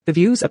The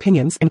views,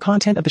 opinions, and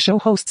content of the show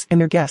hosts and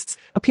their guests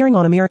appearing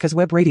on America's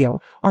Web Radio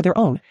are their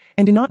own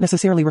and do not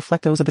necessarily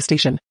reflect those of the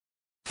station.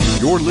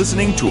 You're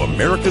listening to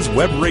America's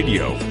Web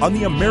Radio on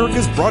the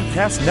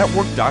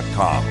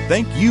AmericasBroadcastNetwork.com.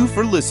 Thank you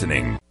for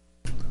listening.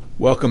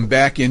 Welcome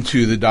back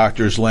into the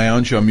Doctor's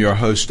Lounge. I'm your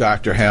host,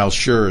 Dr. Hal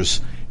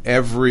Scherz.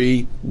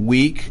 Every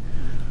week,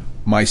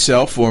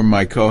 myself or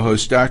my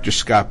co-host, Dr.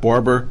 Scott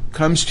Barber,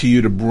 comes to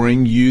you to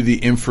bring you the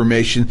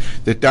information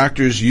that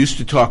doctors used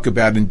to talk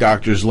about in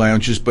doctors'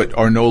 lounges but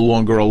are no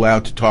longer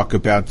allowed to talk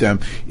about them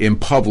in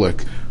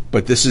public.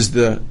 But this is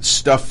the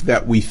stuff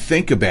that we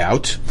think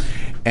about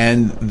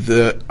and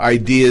the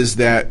ideas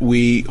that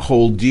we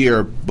hold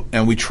dear,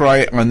 and we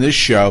try on this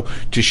show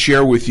to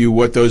share with you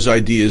what those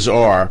ideas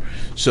are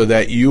so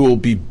that you will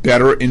be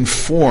better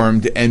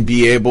informed and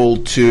be able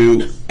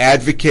to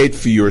advocate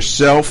for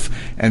yourself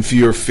and for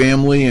your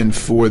family and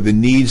for the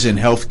needs and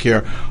health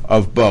care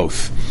of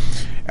both.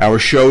 Our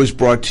show is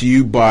brought to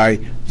you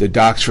by the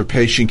Docs for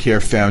Patient Care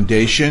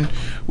Foundation,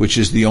 which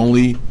is the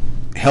only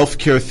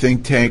healthcare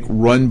think tank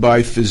run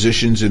by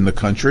physicians in the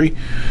country.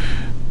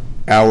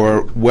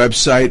 Our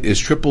website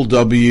is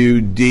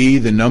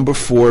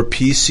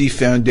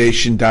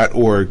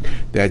www.d4pcfoundation.org.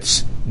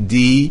 That's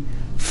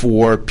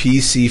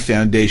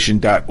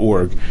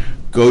d4pcfoundation.org.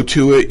 Go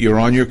to it. You're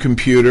on your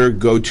computer.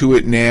 Go to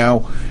it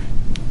now.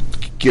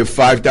 Give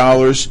 $5,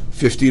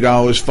 $50,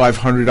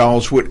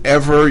 $500,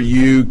 whatever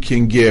you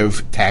can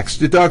give, tax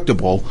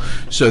deductible,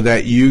 so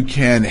that you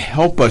can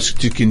help us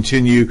to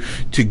continue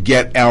to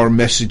get our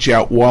message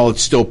out while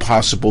it's still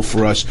possible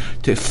for us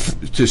to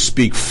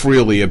speak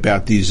freely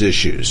about these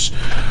issues.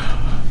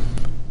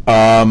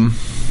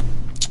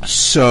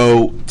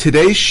 So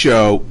today's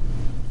show,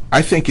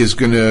 I think, is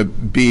going to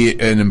be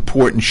an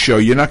important show.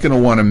 You're not going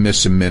to want to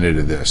miss a minute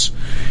of this.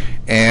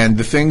 And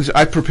the things,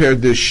 I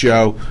prepared this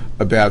show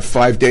about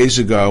 5 days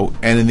ago,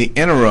 and in the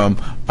interim,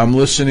 I'm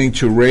listening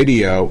to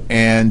radio,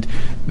 and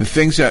the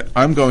things that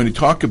I'm going to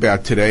talk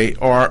about today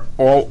are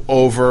all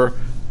over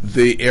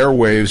the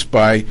airwaves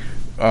by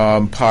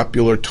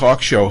popular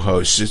talk show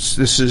hosts.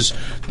 This is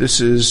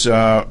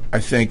I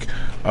think,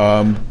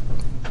 a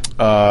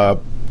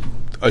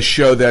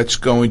show that's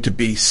going to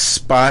be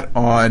spot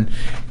on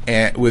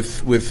and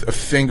with a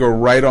finger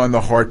right on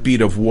the heartbeat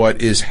of what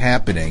is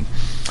happening.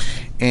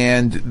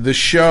 And the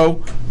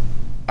show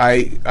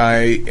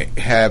I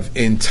have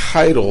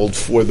entitled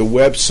for the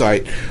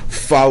website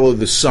Follow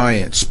the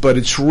Science, but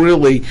it's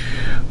really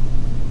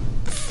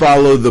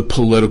Follow the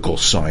Political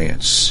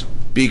Science,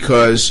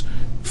 because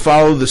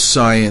Follow the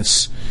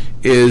Science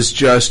is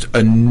just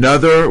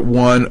another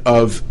one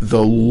of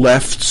the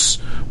left's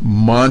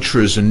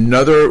mantras,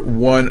 another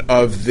one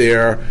of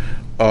their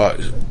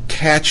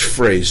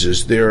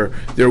catchphrases,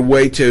 their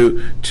way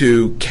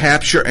to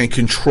capture and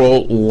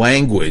control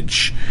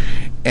language.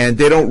 And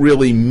they don't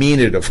really mean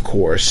it, of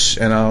course,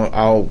 and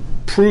I'll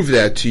prove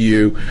that to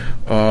you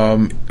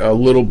a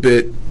little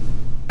bit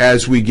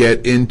as we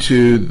get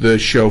into the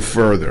show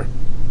further.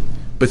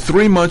 But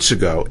 3 months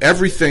ago,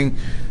 everything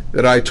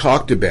that I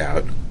talked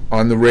about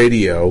on the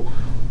radio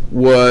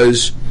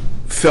was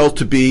felt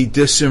to be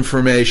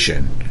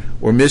disinformation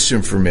or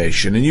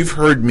misinformation. And you've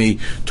heard me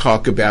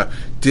talk about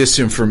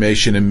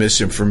disinformation and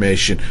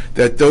misinformation,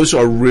 that those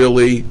are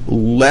really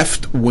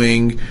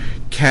left-wing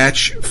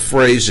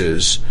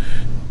catchphrases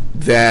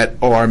that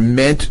are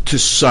meant to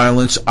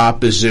silence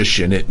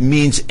opposition. It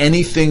means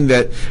anything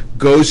that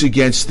goes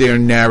against their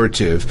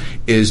narrative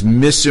is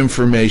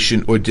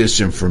misinformation or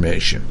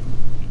disinformation.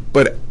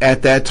 But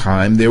at that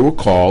time, there were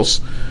calls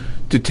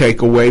to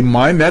take away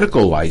my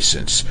medical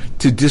license,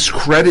 to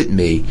discredit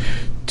me,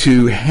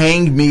 to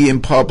hang me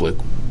in public.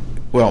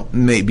 Well,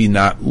 maybe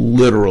not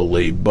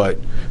literally, but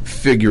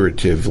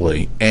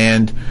figuratively.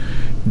 And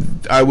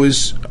it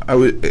was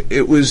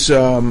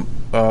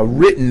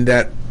written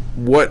that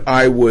what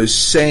I was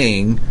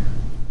saying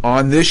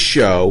on this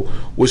show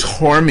was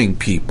harming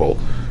people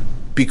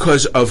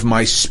because of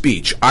my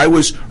speech. I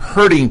was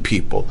hurting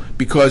people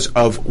because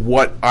of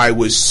what I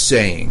was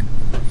saying.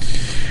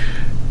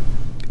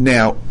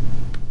 Now,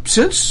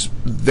 since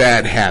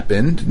that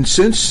happened, and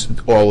since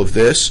all of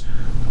this,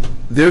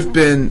 there have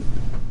been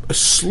a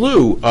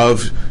slew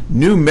of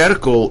new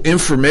medical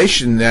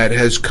information that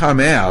has come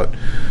out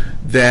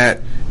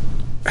that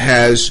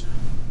has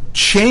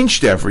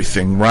changed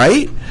everything,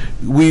 right?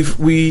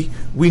 We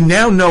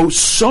now know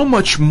so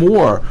much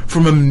more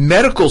from a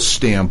medical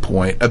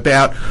standpoint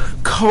about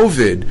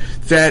COVID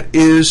that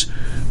is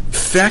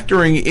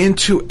factoring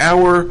into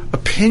our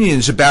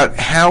opinions about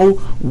how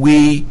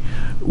we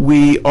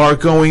are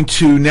going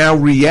to now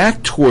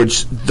react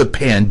towards the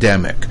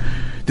pandemic.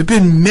 There have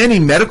been many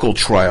medical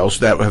trials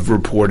that have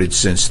reported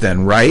since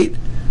then, right?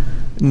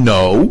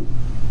 No.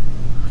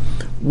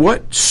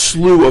 What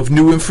slew of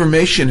new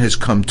information has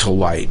come to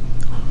light?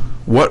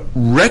 What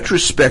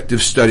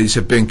retrospective studies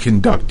have been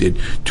conducted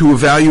to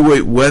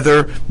evaluate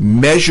whether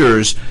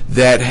measures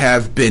that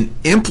have been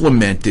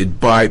implemented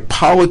by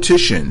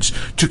politicians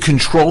to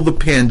control the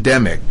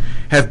pandemic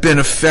have been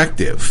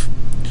effective?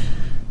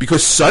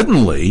 Because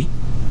suddenly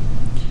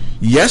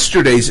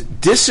yesterday's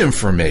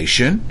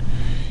disinformation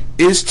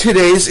is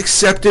today's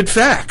accepted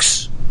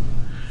facts.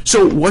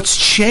 So what's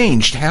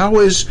changed? How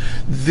has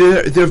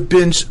there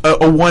been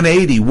a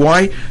 180?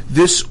 Why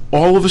this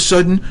all of a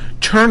sudden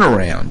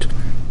turnaround?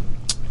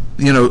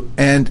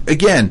 And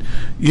again,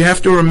 you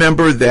have to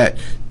remember that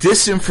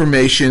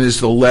disinformation is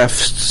the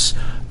left's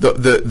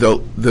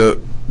the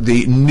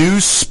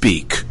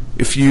newspeak.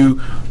 If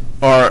you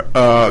are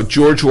a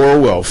George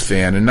Orwell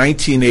fan, a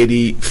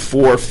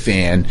 1984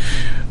 fan,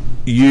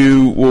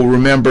 you will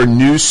remember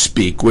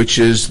newspeak, which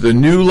is the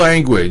new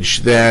language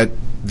that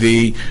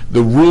the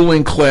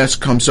ruling class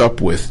comes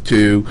up with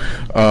to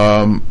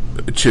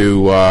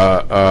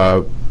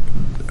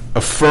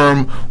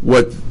affirm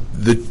what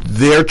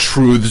their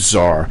truths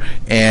are,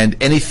 and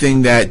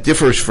anything that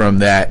differs from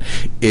that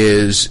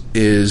is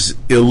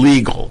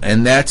illegal.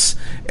 And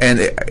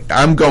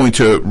I'm going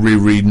to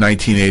reread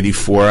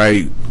 1984.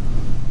 I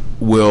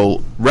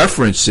will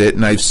reference it,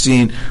 and I've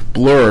seen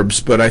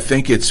blurbs, but I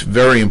think it's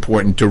very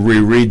important to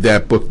reread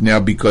that book now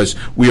because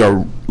we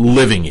are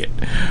living it.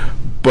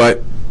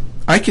 But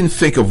I can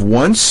think of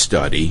one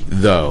study,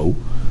 though,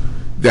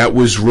 that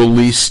was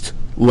released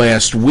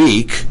last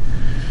week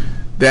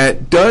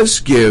that does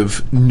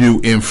give new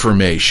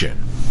information.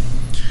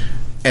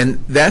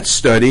 And that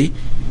study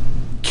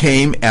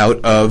came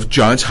out of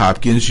Johns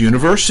Hopkins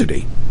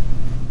University.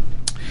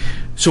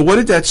 So what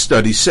did that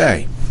study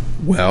say?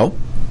 Well,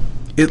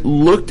 it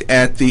looked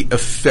at the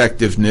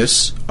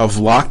effectiveness of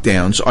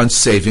lockdowns on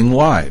saving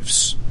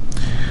lives.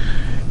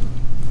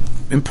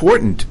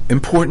 Important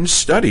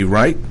study,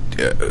 right?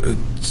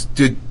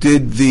 Did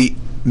the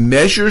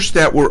measures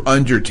that were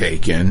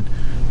undertaken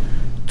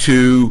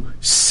to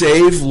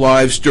save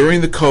lives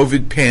during the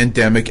COVID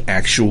pandemic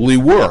actually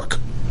work?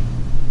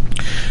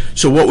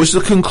 So what was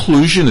the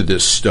conclusion of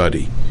this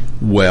study?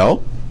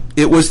 Well,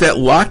 it was that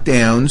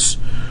lockdowns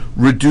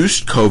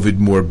reduced COVID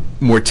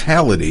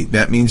mortality,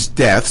 that means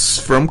deaths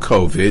from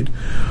COVID,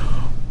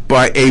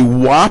 by a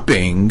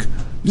whopping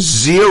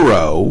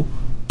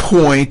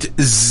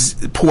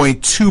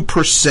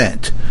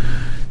 0.2%.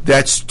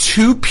 That's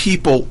 2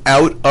 people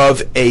out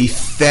of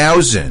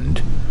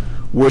 1,000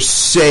 were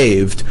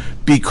saved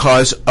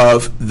because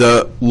of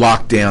the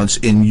lockdowns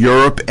in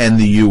Europe and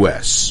the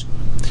U.S.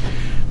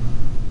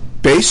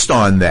 Based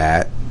on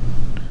that,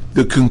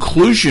 the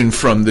conclusion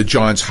from the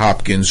Johns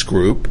Hopkins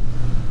group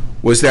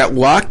was that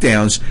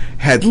lockdowns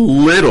had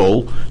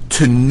little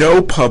to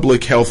no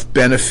public health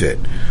benefit,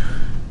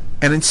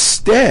 and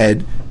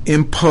instead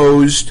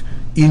imposed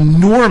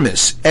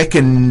enormous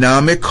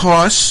economic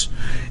costs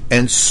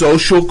and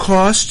social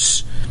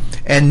costs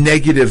and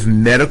negative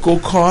medical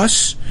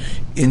costs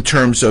in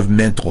terms of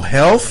mental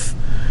health,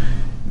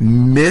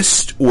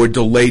 missed or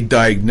delayed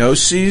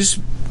diagnoses.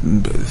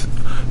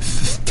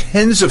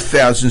 Tens of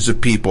thousands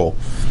of people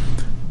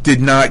did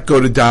not go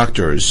to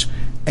doctors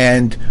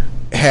and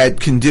had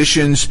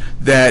conditions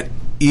that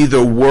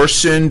either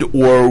worsened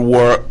or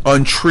were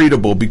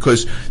untreatable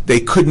because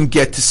they couldn't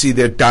get to see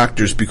their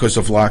doctors because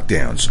of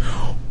lockdowns,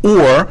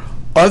 or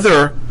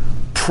other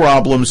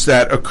problems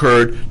that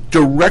occurred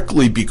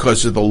directly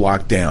because of the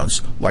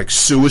lockdowns, like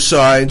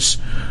suicides,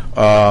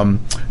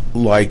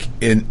 like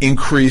an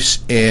increase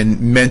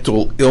in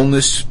mental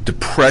illness,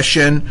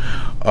 depression,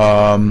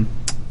 and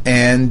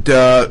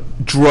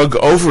drug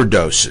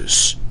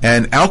overdoses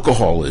and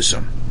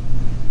alcoholism.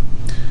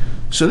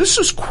 So this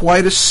was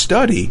quite a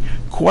study,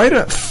 quite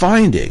a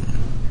finding.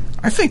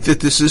 I think that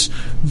this is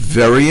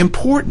very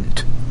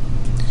important.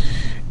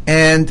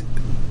 And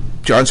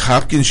Johns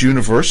Hopkins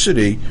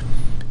University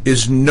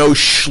is no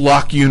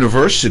schlock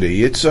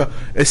university. It's a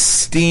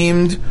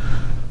esteemed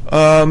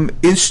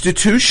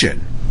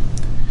institution.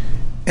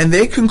 And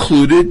they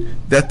concluded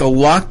that the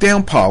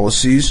lockdown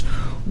policies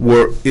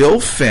were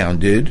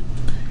ill-founded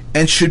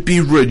and should be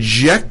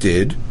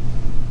rejected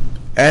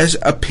as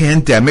a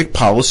pandemic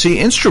policy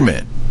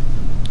instrument.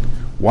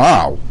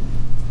 Wow.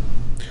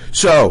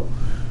 So,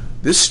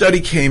 this study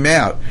came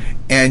out,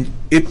 and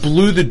it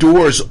blew the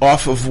doors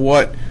off of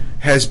what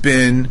has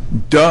been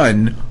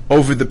done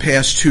over the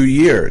past 2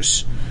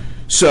 years.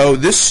 So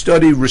this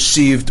study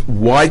received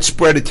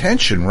widespread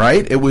attention,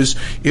 right?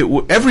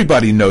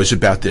 Everybody knows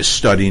about this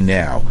study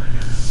now.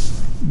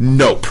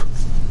 Nope.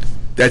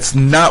 That's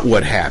not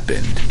what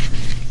happened.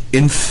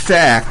 In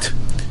fact,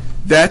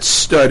 that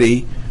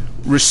study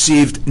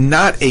received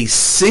not a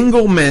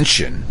single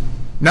mention,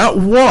 not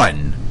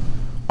one,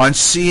 on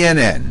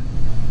CNN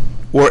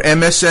or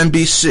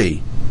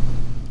MSNBC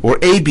or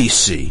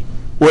ABC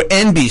or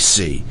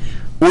NBC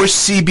or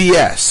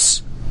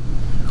CBS.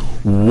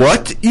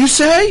 What, you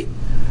say?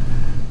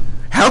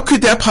 How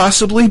could that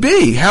possibly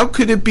be? How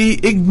could it be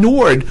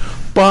ignored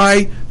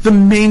by the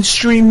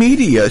mainstream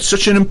media? It's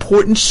such an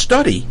important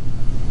study.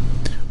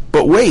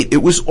 But wait,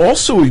 it was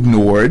also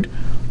ignored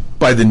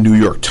by the New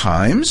York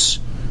Times,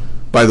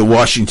 by the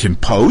Washington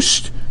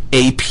Post,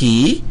 AP,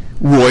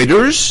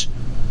 Reuters,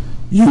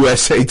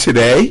 USA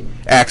Today,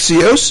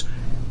 Axios,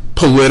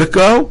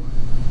 Politico.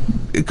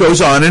 It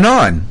goes on and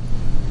on.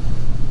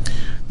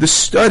 The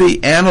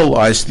study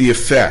analyzed the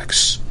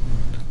effects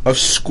of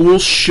school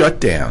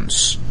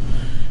shutdowns,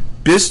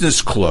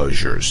 business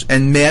closures,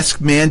 and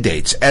mask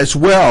mandates, as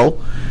well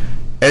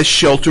as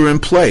shelter in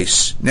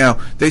place. Now,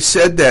 they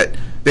said that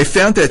they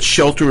found that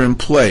shelter in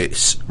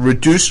place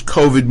reduced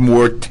COVID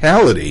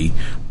mortality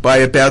by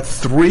about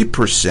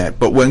 3%,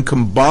 but when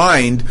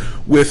combined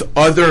with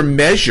other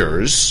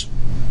measures,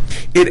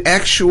 it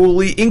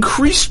actually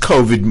increased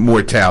COVID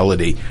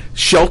mortality.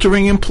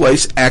 Sheltering in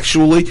place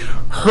actually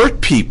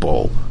hurt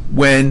people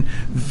when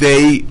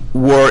they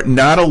were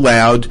not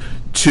allowed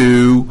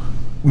to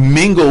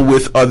mingle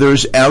with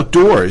others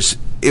outdoors.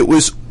 It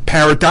was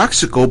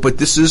paradoxical, but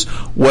this is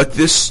what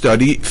this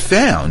study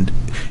found.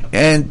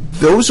 And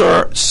those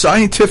are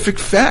scientific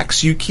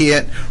facts. You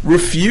can't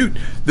refute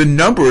the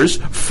numbers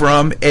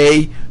from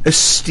a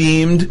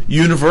esteemed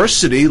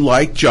university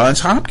like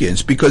Johns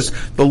Hopkins, because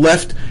the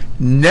left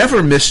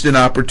never missed an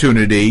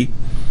opportunity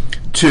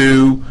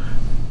to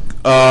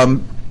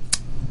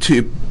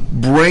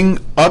bring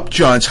up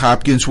Johns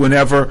Hopkins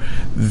whenever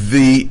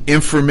the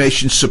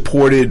information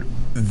supported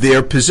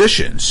their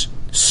positions.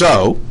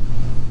 So,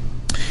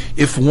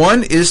 if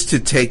one is to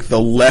take the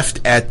left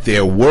at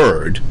their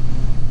word,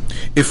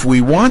 if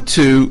we want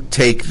to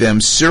take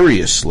them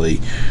seriously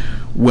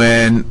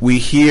when we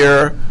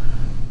hear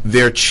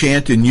their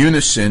chant in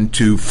unison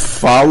to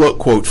follow,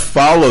 quote,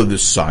 follow the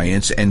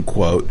science, end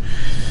quote,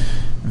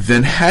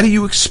 then how do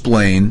you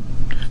explain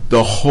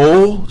the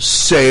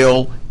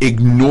wholesale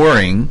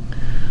ignoring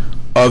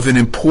of an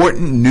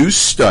important new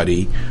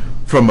study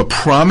from a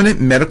prominent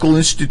medical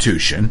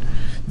institution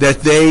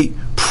that they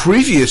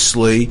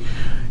previously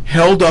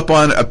held up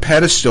on a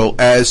pedestal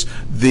as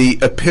the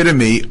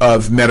epitome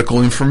of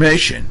medical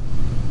information?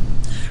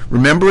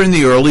 Remember in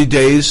the early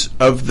days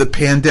of the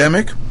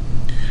pandemic,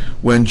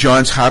 when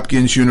Johns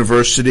Hopkins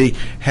University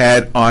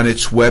had on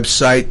its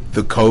website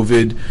the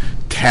COVID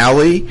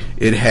tally?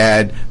 It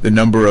had the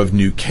number of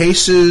new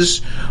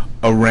cases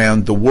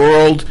around the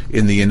world,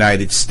 in the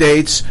United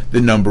States,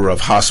 the number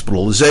of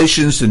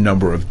hospitalizations, the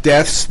number of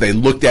deaths. They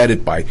looked at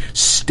it by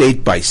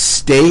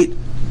state,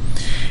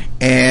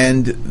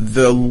 and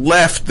the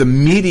left, the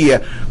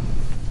media,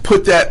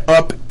 put that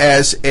up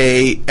as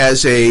a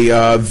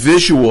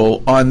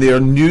visual on their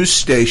news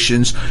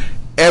stations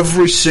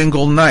every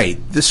single night.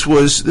 This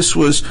was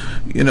just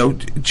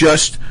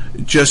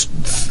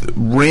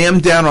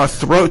rammed down our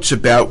throats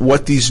about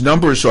what these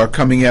numbers are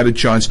coming out of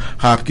Johns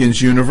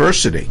Hopkins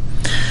University.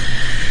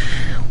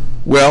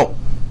 Well,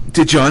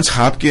 did Johns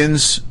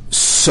Hopkins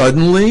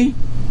suddenly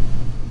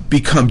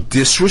become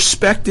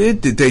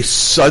disrespected? Did they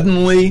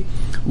suddenly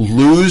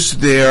lose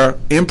their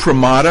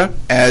imprimatur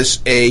as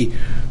a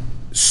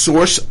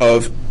source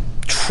of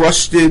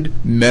trusted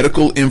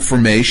medical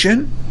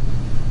information?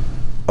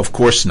 Of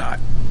course not.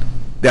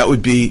 That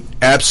would be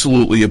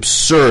absolutely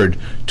absurd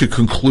to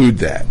conclude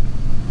that.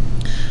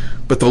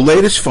 But the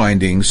latest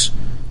findings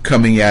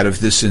coming out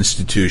of this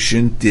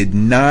institution did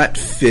not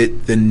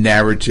fit the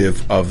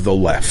narrative of the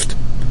left.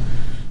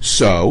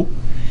 So,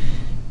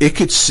 it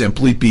could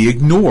simply be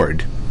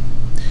ignored.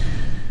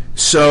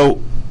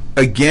 So,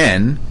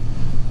 again,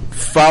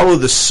 follow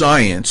the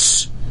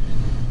science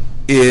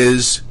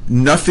is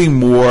nothing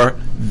more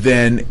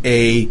than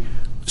a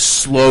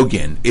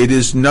slogan. It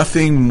is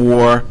nothing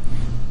more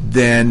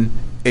than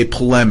a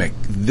polemic.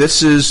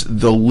 This is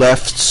the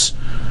left's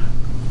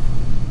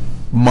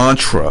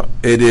mantra.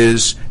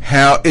 It's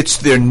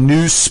their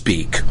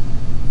newspeak.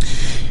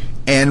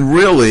 And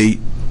really,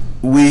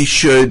 we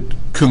should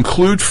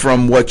conclude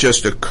from what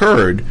just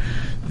occurred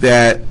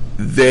that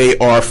they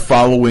are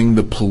following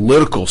the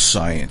political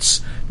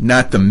science,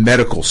 not the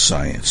medical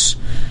science,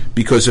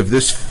 because of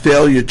this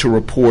failure to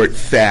report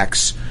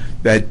facts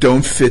that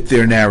don't fit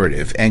their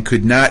narrative and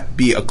could not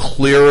be a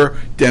clearer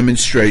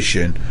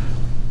demonstration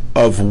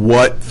of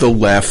what the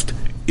left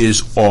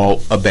is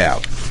all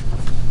about.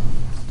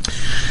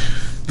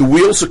 The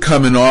wheels are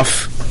coming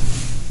off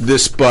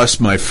this bus,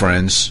 my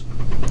friends.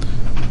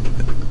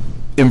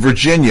 In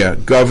Virginia,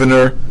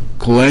 Governor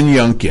Glenn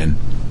Youngkin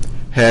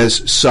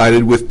has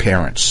sided with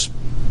parents,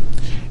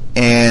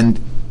 and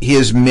he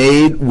has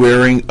made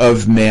wearing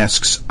of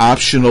masks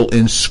optional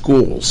in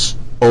schools,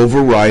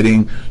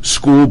 overriding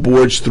school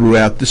boards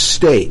throughout the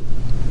state.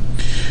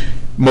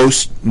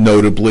 Most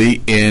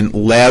notably in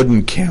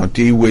Loudoun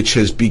County, which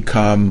has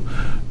become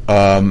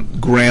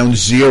ground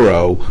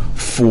zero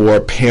for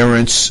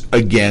parents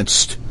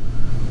against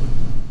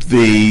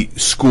the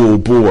school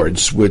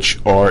boards, which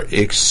are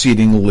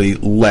exceedingly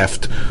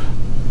left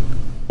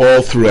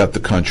all throughout the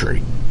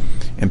country.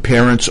 And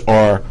parents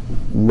are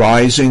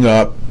rising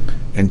up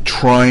and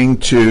trying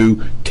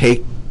to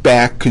take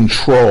back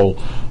control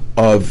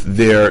of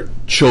their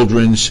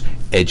children's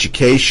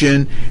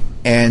education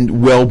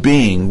and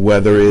well-being,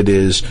 whether it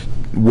is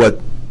what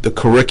the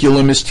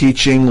curriculum is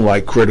teaching,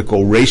 like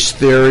critical race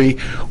theory,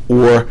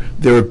 or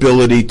their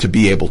ability to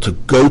be able to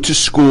go to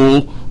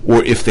school,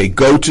 or if they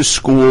go to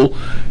school,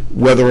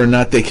 whether or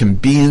not they can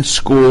be in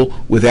school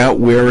without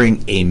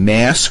wearing a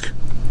mask.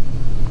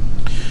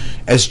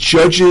 As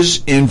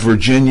judges in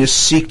Virginia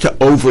seek to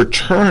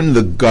overturn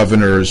the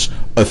governor's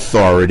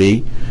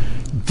authority,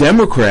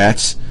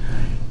 Democrats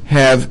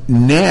have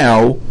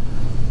now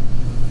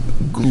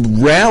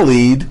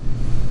rallied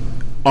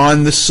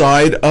on the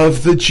side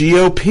of the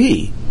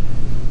GOP.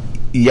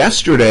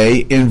 Yesterday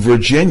in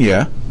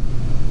Virginia,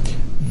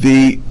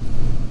 the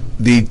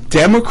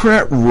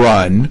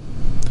Democrat-run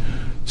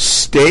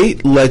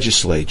state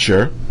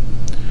legislature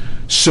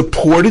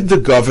supported the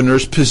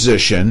governor's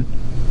position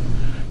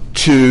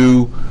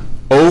to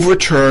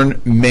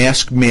overturn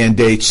mask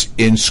mandates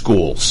in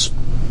schools.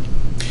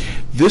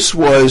 This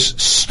was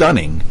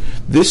stunning.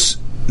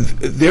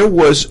 There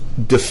was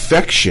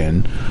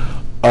defection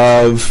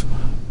of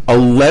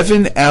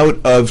 11 out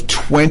of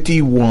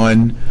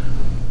 21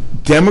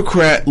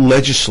 Democrat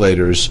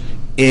legislators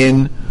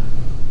in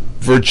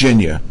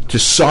Virginia to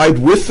side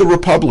with the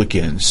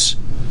Republicans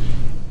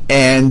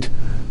and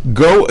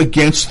go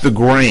against the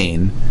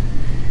grain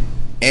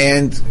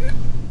and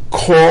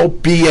call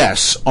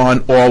BS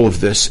on all of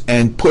this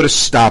and put a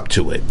stop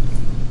to it.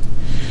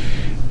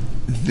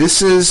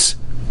 This is,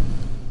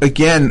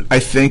 again, I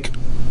think,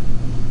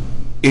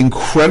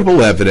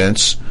 incredible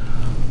evidence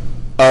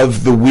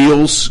of the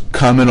wheels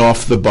coming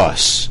off the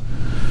bus.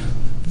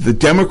 The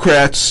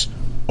Democrats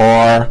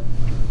are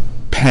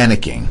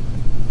panicking.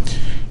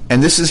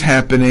 And this is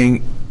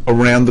happening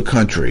around the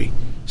country,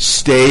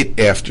 state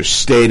after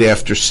state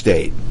after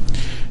state.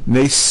 And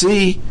they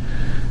see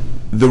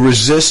the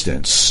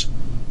resistance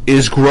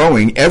is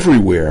growing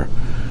everywhere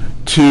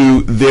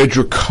to their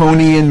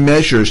draconian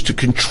measures to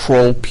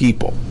control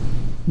people,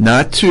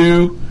 not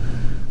to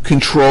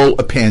control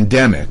a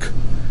pandemic,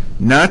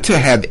 not to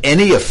have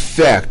any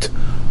effect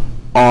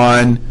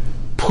on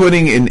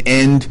putting an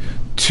end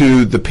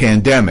to the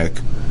pandemic,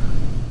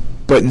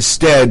 but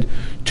instead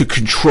to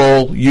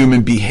control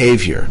human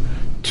behavior,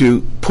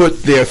 to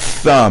put their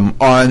thumb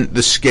on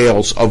the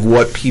scales of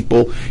what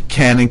people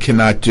can and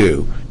cannot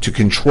do, to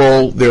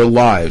control their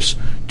lives,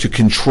 to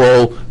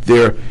control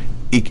the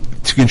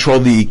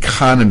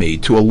economy,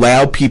 to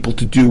allow people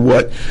to do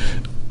what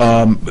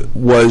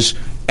was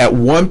at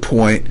one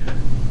point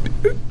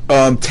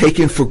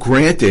taken for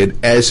granted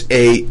as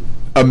a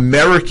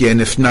American,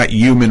 if not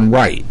human,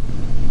 right.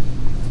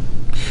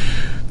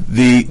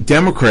 The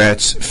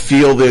Democrats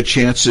feel their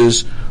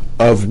chances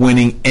of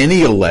winning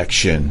any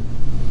election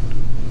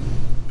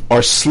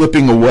are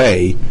slipping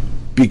away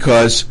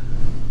because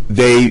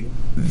they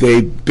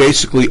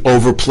basically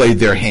overplayed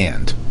their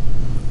hand.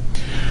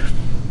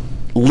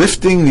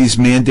 Lifting these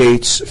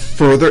mandates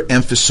further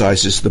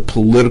emphasizes the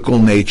political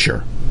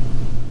nature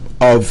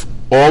of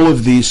all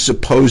of these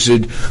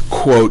supposed,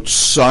 quote,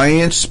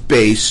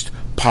 science-based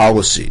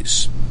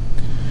policies,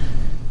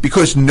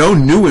 because no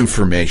new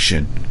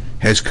information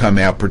has come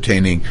out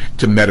pertaining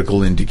to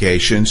medical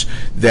indications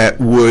that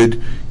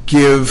would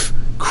give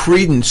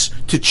credence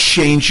to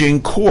changing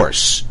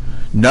course.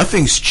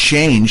 Nothing's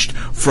changed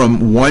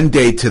from one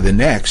day to the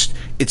next.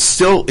 It's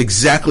still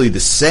exactly the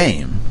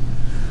same.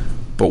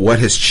 But what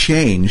has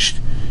changed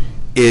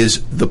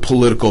is the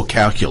political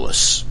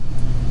calculus.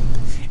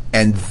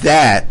 And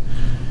that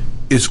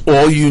is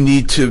all you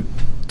need to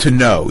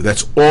know.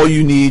 That's all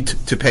you need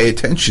to pay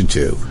attention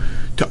to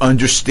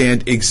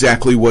understand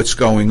exactly what's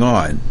going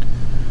on.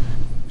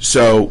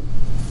 So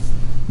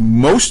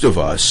most of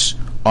us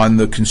on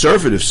the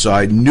conservative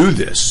side knew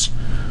this,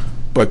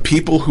 but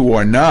people who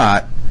are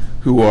not,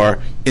 who are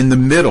in the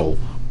middle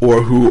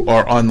or who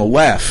are on the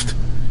left,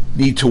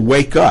 need to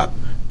wake up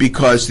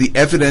because the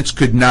evidence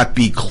could not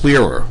be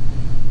clearer.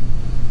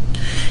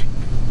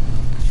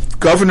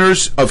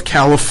 Governors of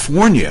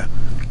California,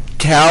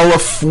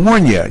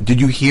 did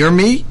you hear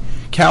me?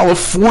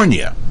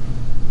 California,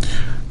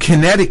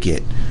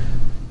 Connecticut,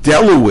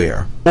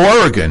 Delaware,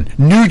 Oregon,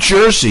 New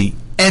Jersey,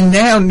 and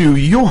now New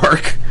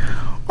York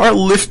are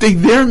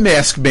lifting their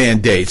mask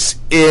mandates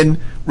in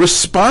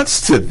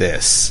response to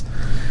this.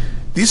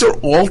 These are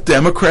all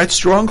Democrat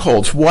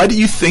strongholds. Why do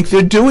you think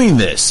they're doing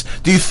this?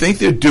 Do you think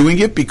they're doing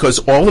it because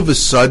all of a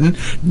sudden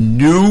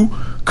new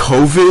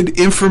COVID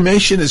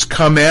information has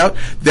come out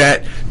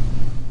that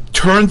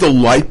turned the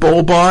light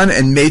bulb on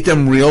and made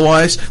them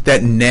realize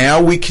that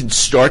now we can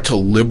start to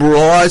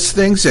liberalize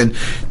things and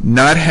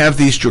not have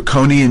these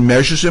draconian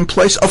measures in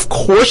place? Of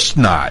course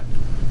not.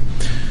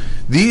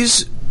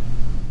 These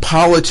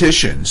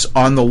politicians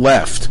on the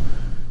left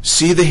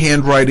see the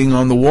handwriting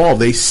on the wall.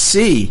 They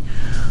see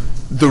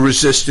the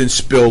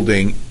resistance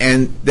building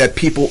and that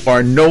people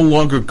are no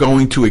longer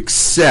going to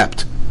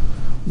accept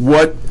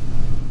what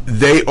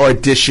they are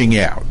dishing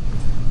out.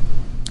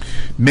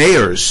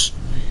 Mayors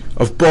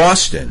of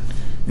Boston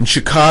and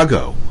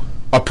Chicago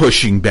are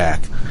pushing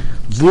back.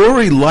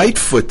 Lori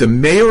Lightfoot, the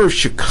mayor of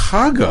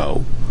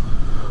Chicago,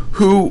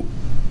 who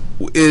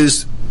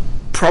is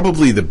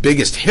probably the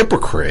biggest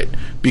hypocrite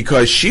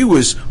because she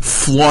was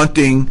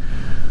flaunting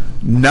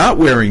not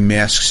wearing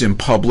masks in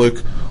public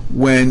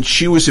when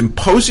she was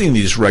imposing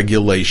these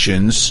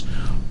regulations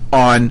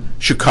on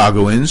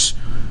Chicagoans,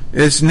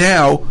 is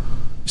now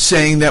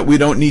saying that we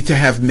don't need to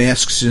have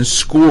masks in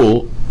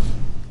school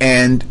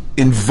and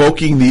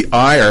invoking the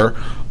ire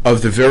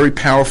of the very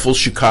powerful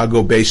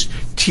Chicago-based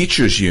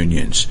teachers'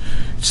 unions.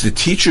 It's the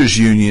teachers'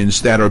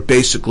 unions that are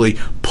basically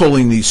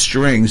pulling these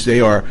strings. They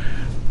are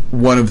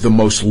one of the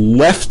most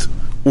left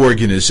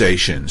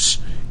organizations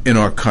in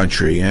our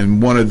country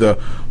and one of the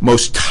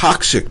most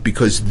toxic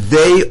because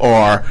they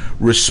are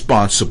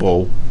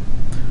responsible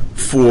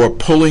for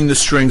pulling the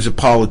strings of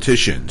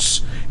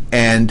politicians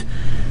and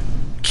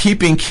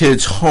keeping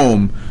kids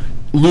home,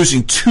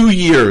 losing 2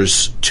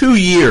 years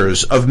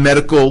of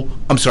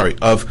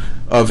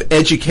of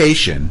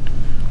education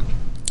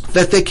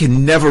that they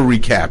can never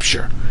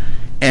recapture,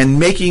 and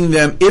making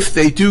them, if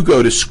they do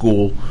go to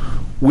school,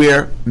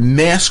 wear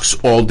masks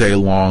all day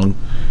long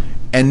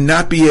and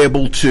not be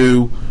able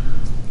to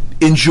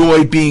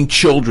enjoy being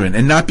children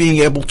and not being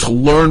able to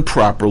learn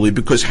properly,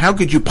 because how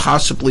could you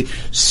possibly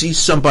see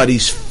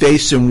somebody's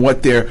face and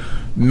what their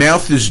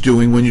mouth is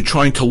doing when you're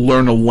trying to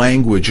learn a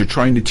language or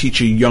trying to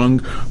teach a young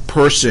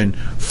person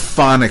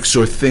phonics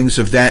or things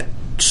of that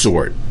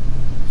sort?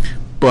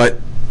 But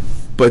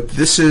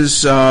this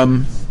is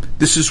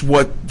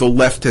what the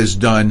left has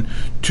done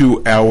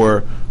to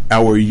our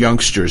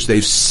youngsters.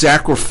 They've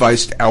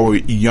sacrificed our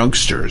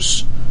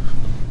youngsters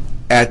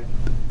at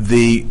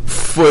the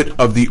foot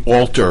of the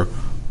altar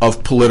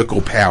of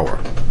political power.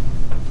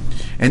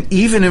 And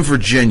even in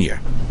Virginia,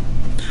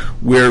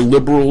 where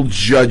liberal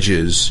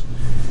judges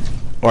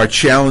are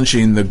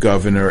challenging the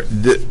governor,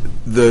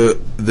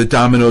 the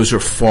dominoes are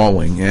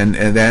falling, and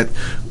that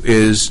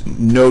is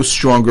no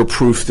stronger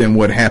proof than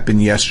what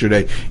happened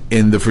yesterday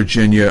in the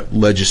Virginia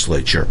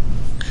legislature.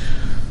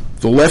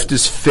 The left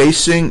is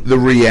facing the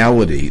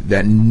reality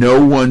that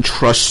no one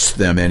trusts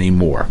them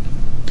anymore.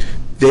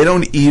 They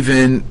don't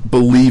even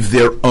believe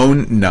their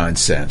own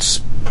nonsense.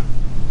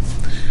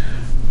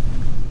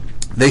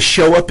 They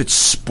show up at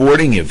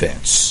sporting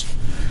events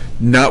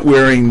not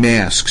wearing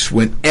masks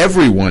when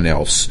everyone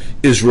else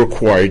is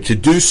required to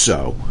do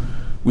so.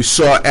 We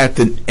saw at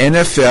the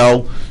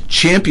NFL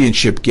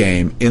championship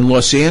game in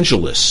Los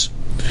Angeles,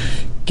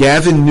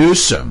 Gavin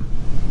Newsom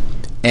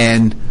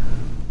and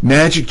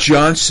Magic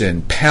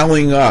Johnson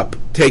palling up,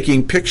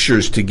 taking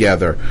pictures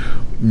together,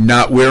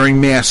 not wearing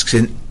masks,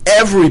 and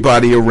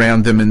everybody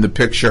around them in the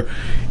picture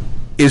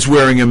is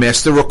wearing a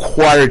mask. They're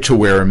required to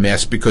wear a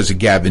mask because of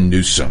Gavin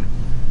Newsom.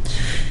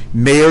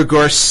 Mayor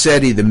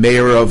Garcetti, the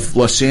mayor of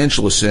Los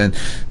Angeles, and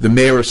the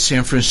mayor of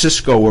San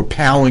Francisco were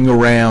palling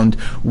around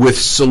with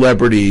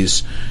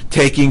celebrities,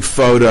 taking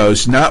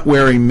photos, not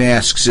wearing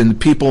masks, and the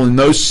people in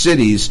those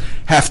cities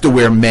have to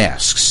wear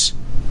masks.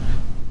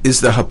 Is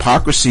the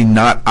hypocrisy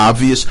not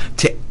obvious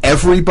to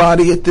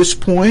everybody at this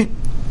point?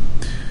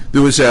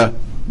 There was a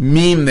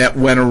meme that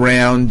went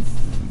around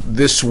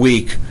this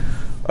week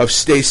of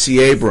Stacey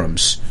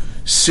Abrams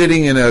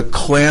sitting in a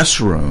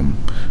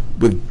classroom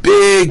with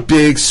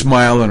big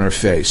smile on her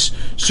face,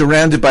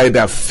 surrounded by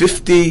about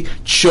 50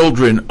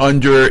 children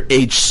under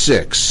age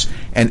 6,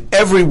 and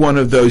every one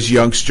of those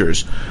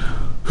youngsters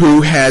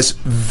who has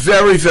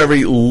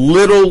very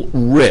little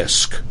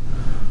risk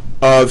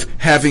of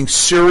having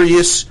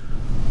serious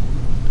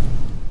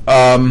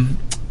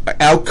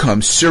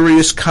outcomes,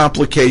 serious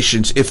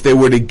complications if they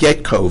were to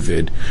get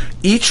COVID.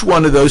 Each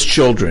one of those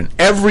children,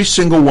 every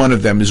single one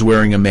of them, is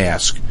wearing a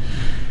mask.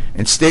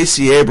 And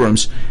Stacey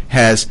Abrams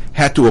has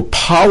had to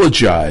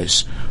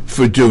apologize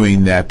for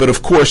doing that. But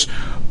of course,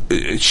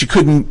 she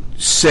couldn't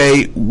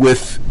say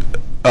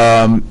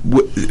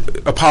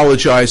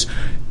apologize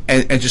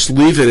and just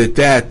leave it at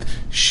that.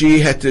 She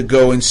had to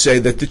go and say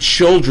that the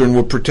children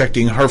were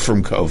protecting her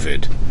from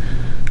COVID.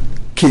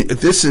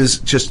 This is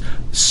just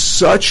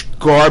such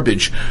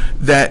garbage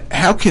that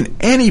how can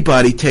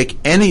anybody take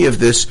any of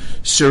this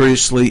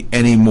seriously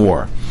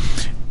anymore?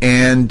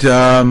 And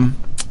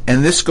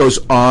this goes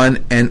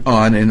on and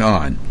on and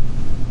on.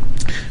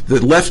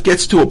 The left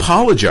gets to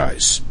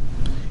apologize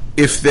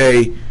if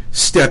they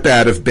step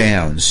out of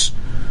bounds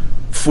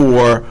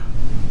for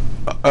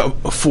a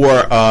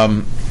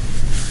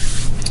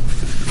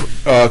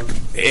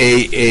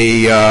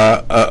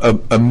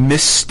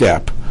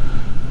misstep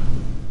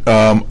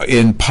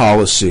in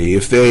policy.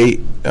 If they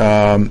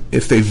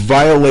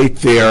violate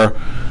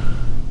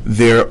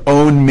their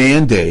own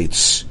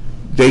mandates,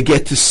 they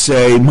get to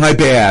say "my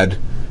bad"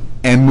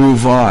 and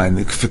move on.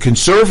 If a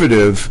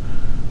conservative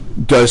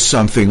does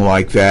something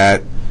like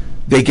that,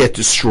 they get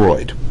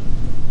destroyed.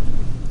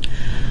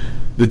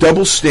 The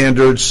double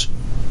standards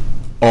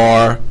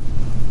are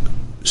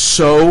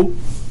so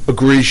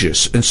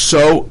egregious and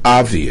so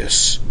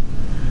obvious,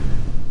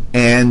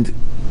 and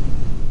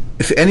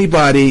if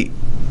anybody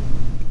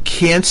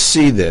can't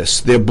see this,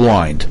 they're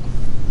blind.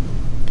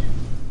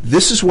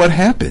 This is what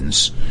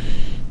happens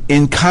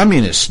in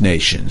communist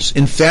nations,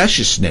 in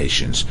fascist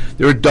nations.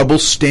 There are double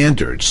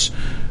standards.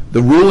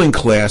 The ruling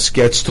class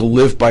gets to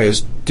live by a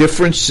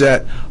different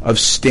set of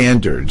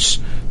standards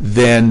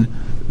than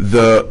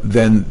the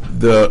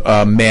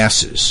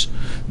masses.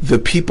 The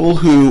people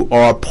who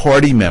are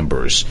party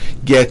members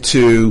get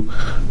to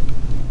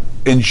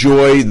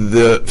enjoy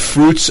the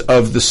fruits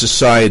of the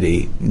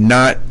society,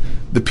 not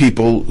the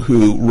people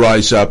who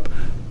rise up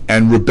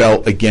and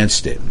rebel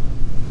against it.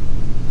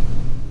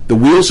 The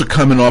wheels are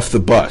coming off the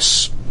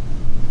bus.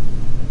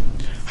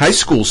 High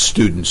school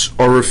students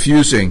are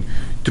refusing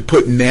to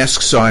put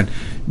masks on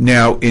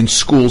now in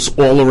schools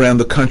all around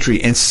the country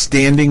and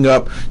standing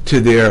up to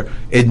their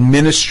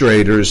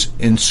administrators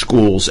in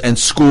schools and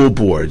school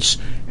boards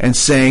and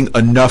saying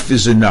enough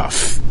is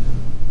enough.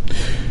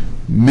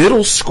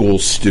 Middle school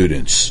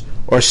students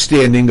are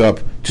standing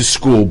up to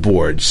school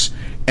boards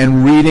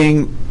and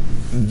reading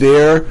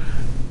their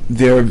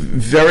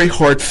very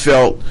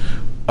heartfelt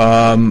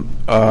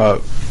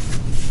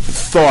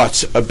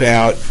thoughts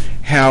about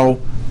how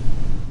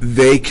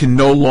they can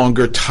no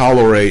longer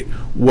tolerate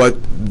what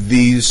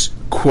these,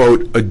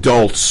 quote,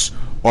 adults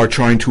are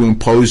trying to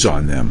impose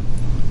on them.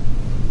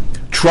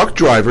 Truck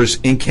drivers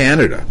in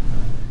Canada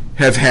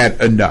have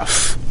had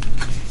enough,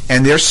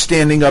 and they're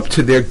standing up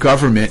to their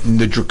government and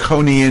the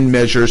draconian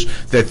measures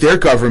that their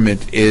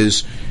government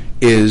is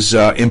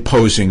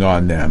imposing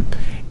on them.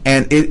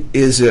 And it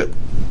is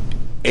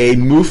a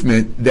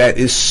movement that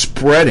is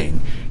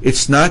spreading.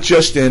 It's not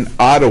just in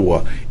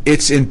Ottawa,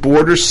 it's in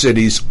border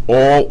cities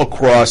all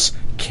across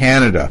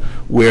Canada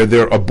where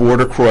there are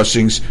border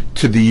crossings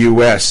to the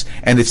U.S.,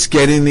 and it's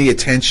getting the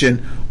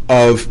attention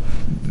of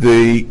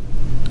the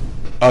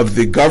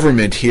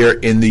government here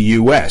in the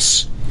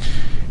U.S.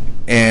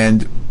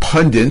 And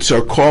pundits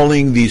are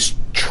calling these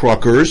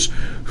truckers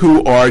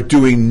who are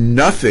doing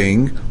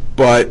nothing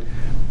but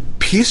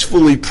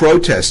peacefully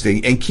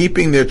protesting and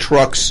keeping their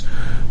trucks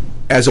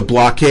as a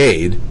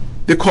blockade,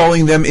 they're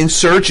calling them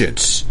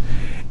insurgents.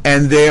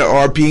 And they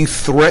are being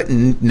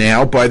threatened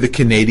now by the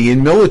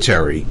Canadian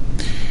military.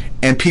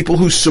 And people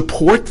who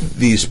support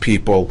these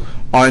people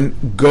on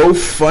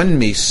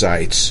GoFundMe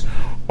sites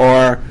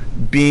are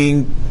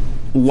being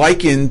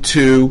likened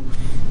to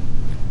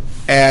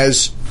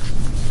as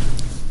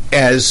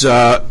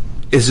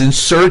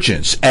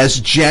insurgents, as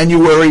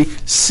January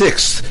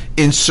 6th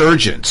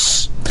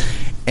insurgents.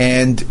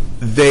 And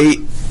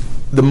the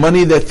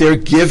money that they're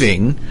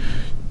giving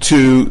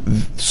to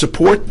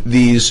support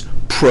these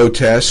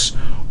protests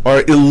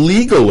are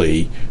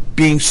illegally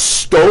being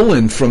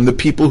stolen from the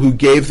people who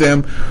gave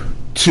them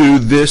to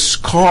this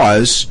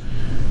cause,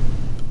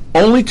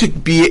 only to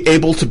be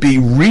able to be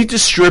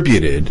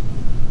redistributed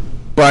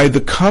by the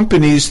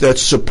companies that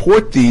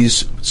support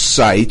these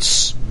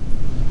sites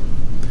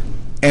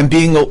and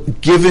being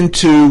given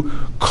to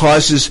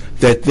causes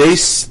that they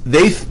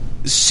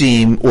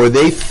seem or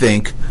they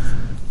think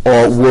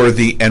are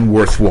worthy and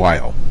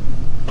worthwhile.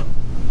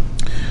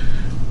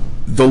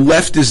 The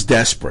left is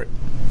desperate.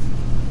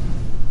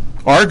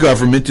 Our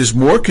government is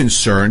more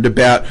concerned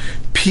about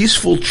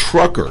peaceful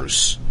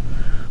truckers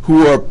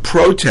who are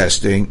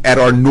protesting at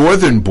our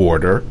northern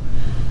border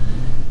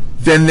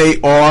than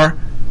they are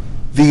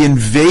the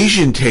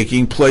invasion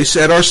taking place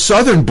at our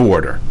southern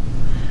border.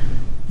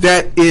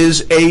 That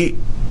is a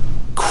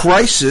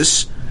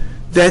crisis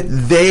that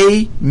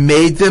they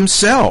made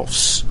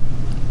themselves.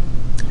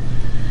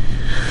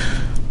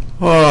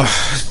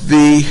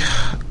 The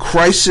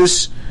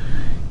crisis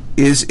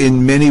is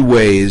in many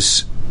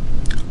ways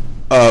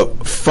a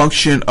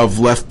function of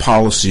left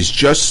policies,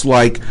 just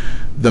like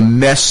the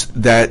mess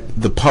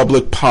that the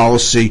public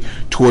policy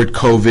toward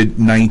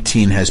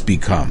COVID-19 has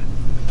become.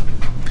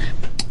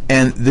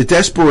 And the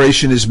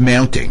desperation is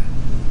mounting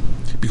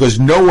because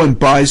no one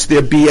buys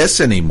their BS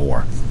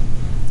anymore.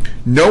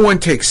 No one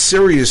takes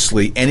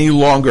seriously any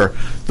longer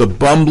the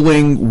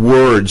bumbling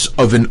words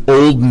of an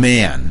old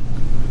man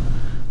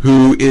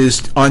who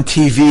is on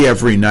TV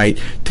every night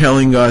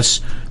telling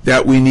us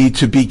that we need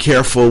to be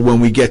careful when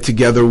we get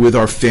together with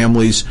our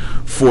families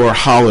for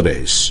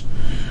holidays,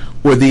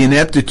 or the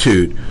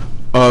ineptitude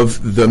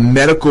of the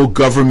medical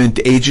government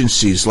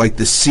agencies like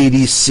the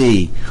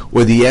CDC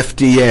or the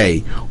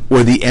FDA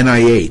or the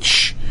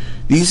NIH.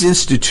 These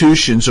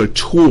institutions are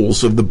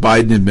tools of the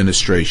Biden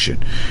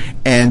administration,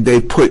 and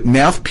they put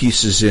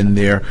mouthpieces in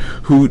there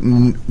who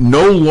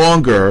no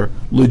longer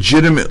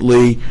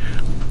legitimately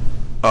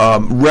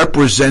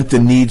represent the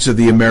needs of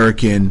the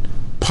American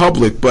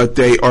public, but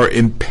they are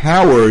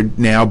empowered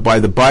now by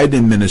the Biden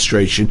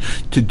administration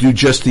to do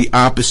just the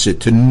opposite,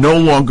 to no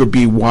longer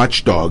be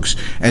watchdogs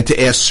and to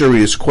ask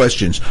serious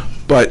questions,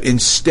 but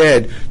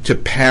instead to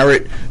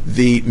parrot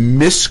the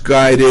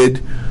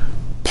misguided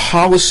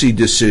policy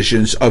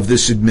decisions of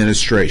this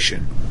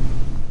administration.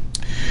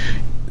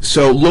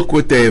 So look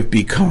what they have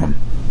become.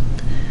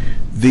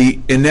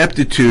 The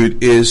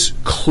ineptitude is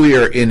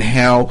clear in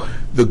how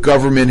the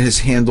government has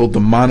handled the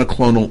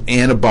monoclonal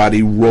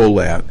antibody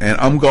rollout. And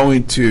I'm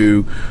going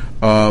to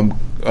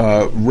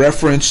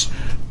reference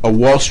a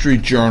Wall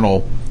Street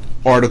Journal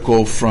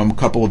article from a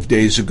couple of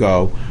days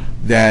ago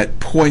that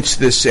points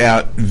this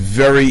out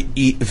very,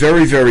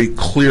 very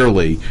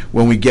clearly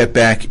when we get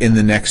back in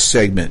the next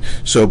segment.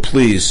 So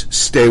please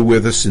stay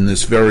with us in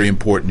this very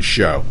important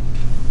show.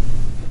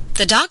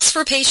 The Docs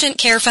for Patient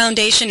Care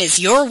Foundation is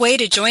your way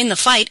to join the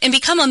fight and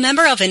become a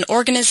member of an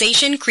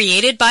organization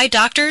created by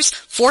doctors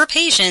for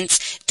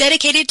patients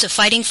dedicated to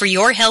fighting for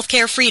your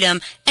healthcare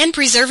freedom and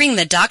preserving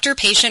the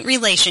doctor-patient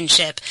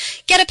relationship.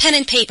 Get a pen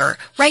and paper.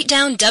 Write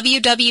down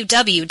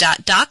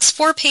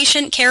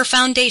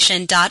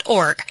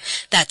www.docsforpatientcarefoundation.org.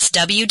 That's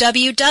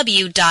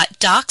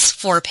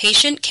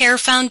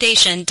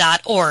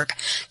www.docsforpatientcarefoundation.org.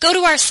 Go to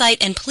our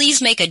site and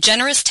please make a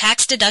generous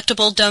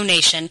tax-deductible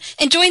donation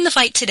and join the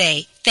fight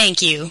today.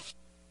 Thank you.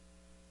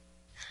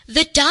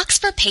 The Docs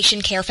for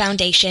Patient Care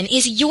Foundation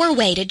is your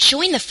way to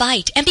join the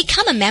fight and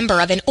become a member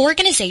of an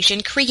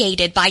organization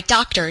created by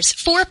doctors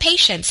for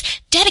patients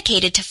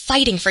dedicated to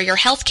fighting for your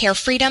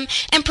healthcare freedom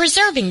and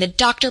preserving the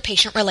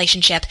doctor-patient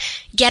relationship.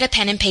 Get a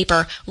pen and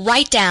paper.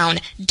 Write down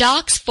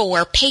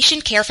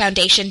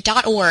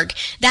docsforpatientcarefoundation.org.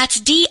 That's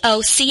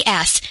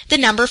DOCS, the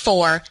number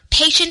 4,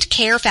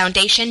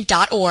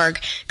 patientcarefoundation.org.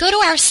 Go to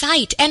our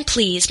site and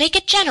please make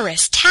a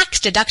generous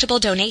tax-deductible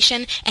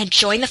donation and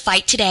join the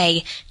fight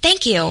today.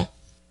 Thank you.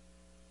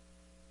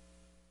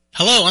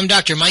 Hello, I'm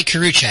Dr. Mike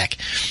Karuchak.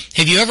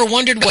 Have you ever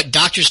wondered what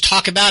doctors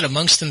talk about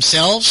amongst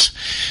themselves?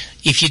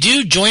 If you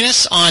do, join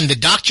us on the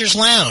Doctor's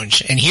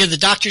Lounge and hear the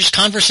doctors'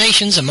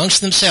 conversations amongst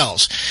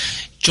themselves.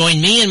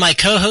 Join me and my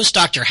co-host,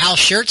 Dr. Hal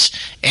Scherz,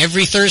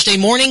 every Thursday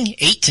morning,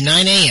 8 to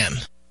 9 a.m.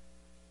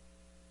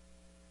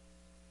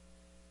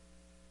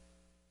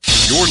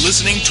 You're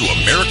listening to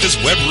America's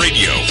Web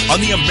Radio on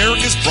the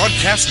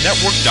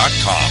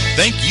AmericasBroadcastNetwork.com.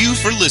 Thank you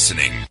for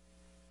listening.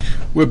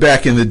 We're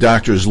back in the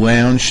Doctor's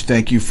Lounge.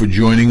 Thank you for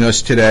joining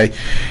us today.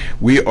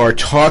 We are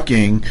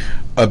talking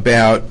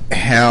about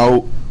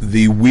how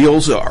the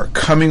wheels are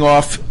coming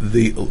off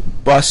the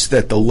bus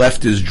that the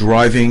left is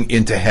driving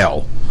into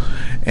hell.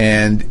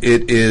 And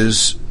it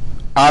is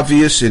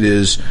obvious, it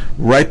is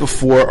right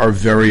before our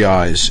very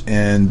eyes.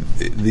 And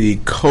the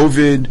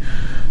COVID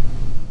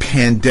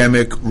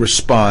pandemic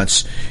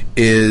response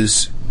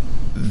is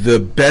the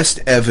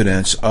best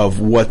evidence of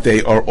what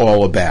they are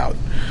all about.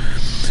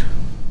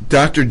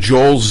 Dr.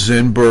 Joel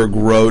Zinberg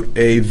wrote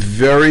a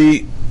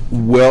very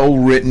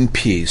well-written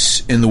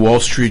piece in the Wall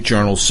Street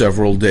Journal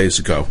several days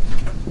ago.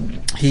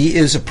 He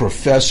is a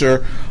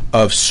professor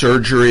of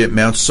surgery at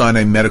Mount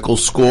Sinai Medical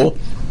School,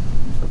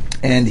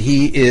 and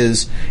he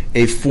is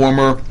a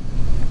former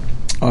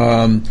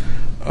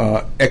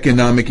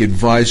economic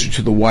advisor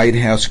to the White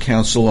House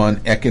Council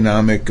on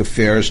Economic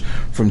Affairs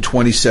from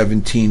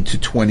 2017 to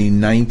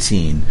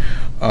 2019.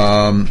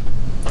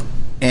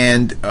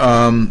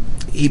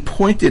 He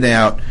pointed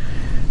out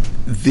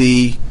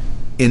the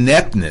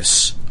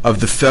ineptness of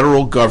the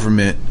federal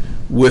government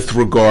with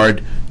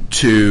regard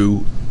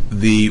to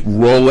the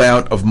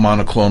rollout of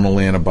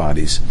monoclonal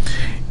antibodies.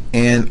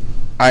 And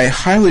I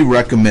highly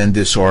recommend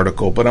this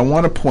article, but I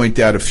want to point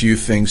out a few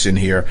things in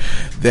here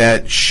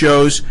that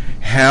shows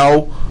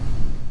how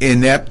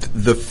inept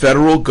the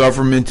federal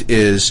government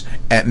is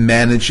at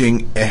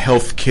managing a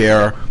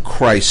healthcare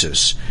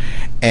crisis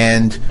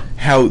and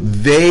how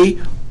they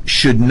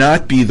should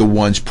not be the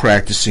ones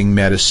practicing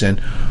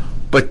medicine,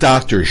 but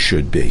doctors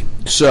should be.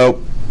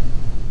 So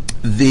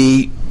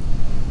the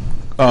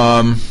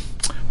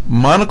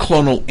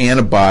monoclonal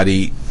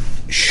antibody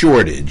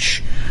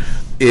shortage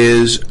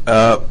is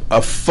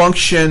a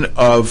function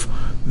of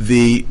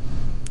the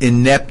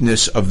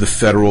ineptness of the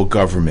federal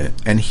government,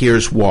 and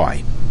here's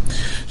why.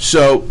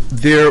 So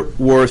there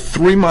were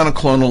 3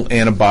 monoclonal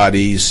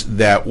antibodies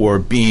that were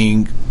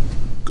being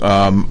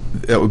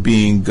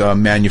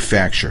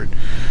manufactured.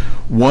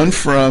 One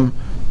from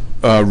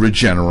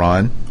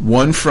Regeneron,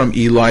 one from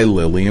Eli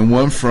Lilly, and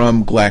one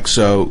from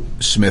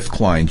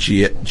GlaxoSmithKline,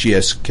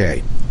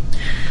 GSK.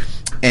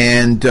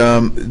 And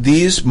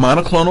these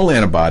monoclonal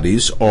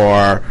antibodies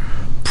are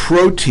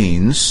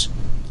proteins,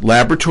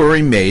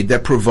 laboratory made,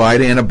 that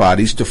provide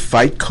antibodies to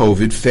fight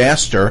COVID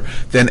faster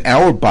than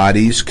our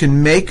bodies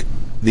can make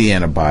the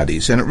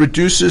antibodies. And it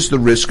reduces the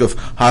risk of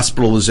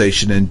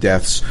hospitalization and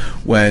deaths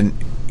when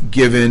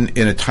given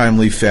in a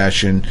timely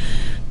fashion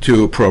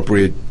to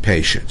appropriate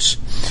patients.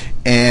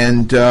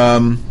 And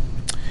the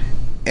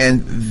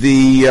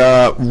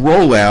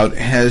rollout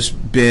has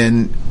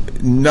been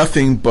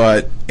nothing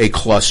but a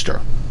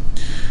cluster.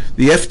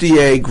 The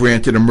FDA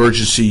granted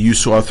emergency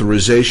use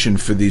authorization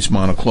for these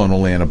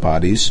monoclonal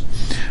antibodies,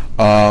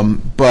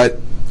 but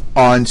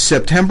on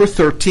September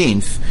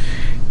 13th,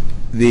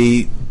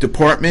 the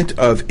Department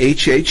of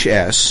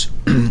HHS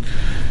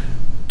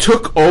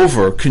took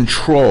over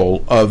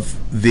control of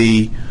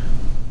the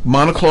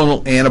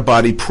monoclonal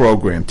antibody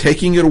program,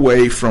 taking it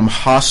away from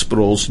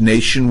hospitals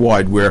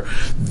nationwide where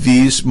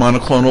these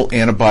monoclonal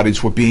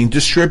antibodies were being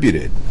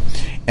distributed.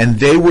 And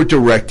they were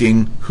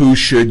directing who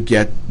should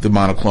get the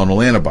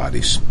monoclonal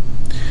antibodies.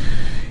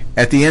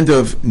 At the end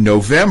of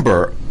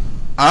November,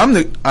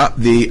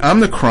 the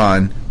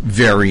Omicron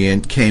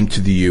variant came to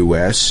the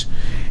U.S.,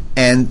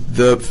 and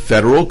the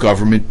federal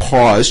government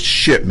paused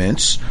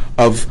shipments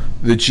of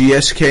the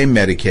GSK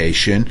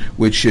medication,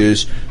 which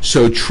is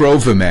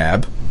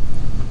sotrovimab,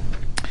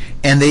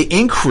 and they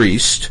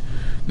increased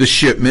the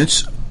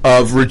shipments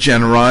of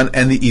Regeneron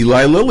and the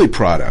Eli Lilly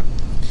product.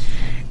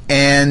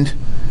 and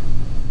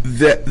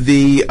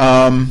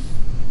the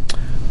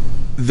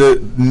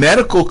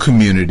medical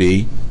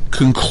community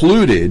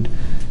concluded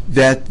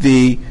that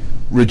the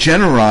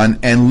Regeneron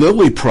and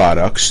Lilly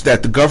products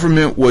that the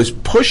government was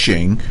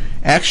pushing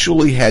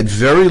actually had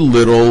very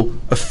little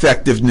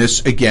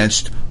effectiveness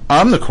against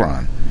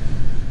Omicron.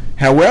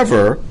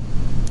 However,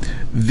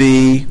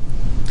 the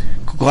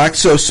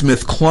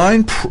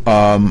GlaxoSmithKline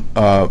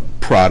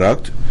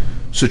product,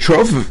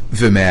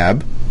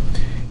 sotrovimab,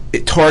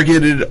 it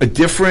targeted a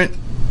different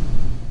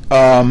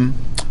part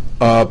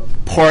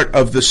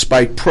of the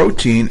spike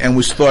protein and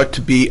was thought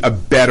to be a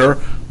better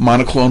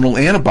monoclonal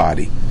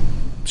antibody.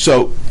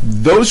 So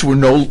those were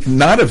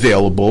not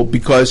available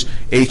because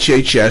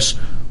HHS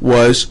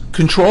was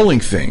controlling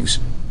things.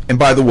 And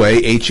by the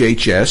way,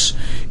 HHS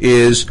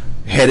is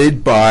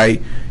headed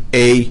by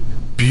a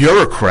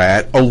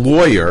bureaucrat, a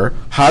lawyer,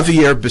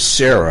 Javier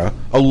Becerra,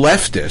 a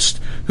leftist,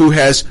 who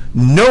has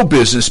no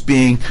business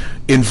being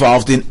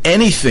involved in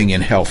anything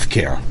in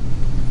healthcare.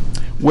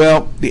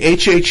 Well, the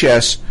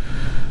HHS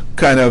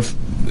kind of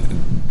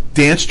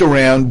danced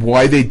around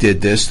why they did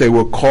this. They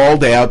were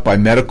called out by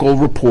medical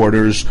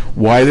reporters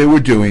why they were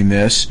doing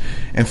this.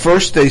 And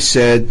first they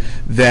said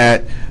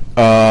that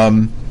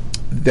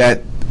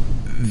that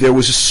there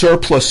was a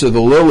surplus of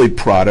the Lilly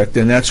product,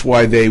 and that's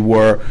why they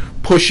were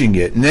pushing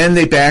it. And then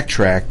they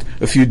backtracked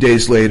a few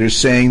days later,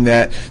 saying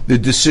that the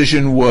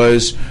decision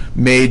was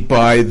made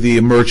by the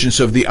emergence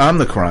of the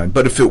Omicron.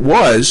 But if it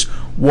was,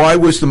 why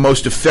was the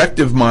most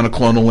effective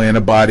monoclonal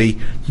antibody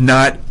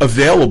not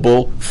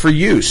available for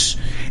use?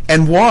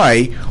 And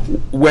why,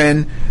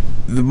 when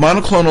the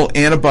monoclonal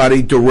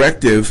antibody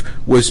directive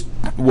was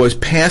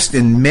passed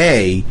in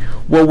May,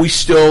 were we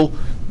still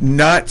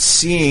not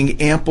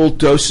seeing ample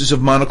doses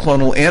of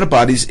monoclonal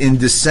antibodies in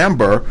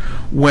December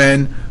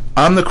when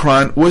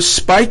Omicron was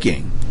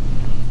spiking?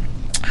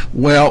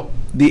 Well,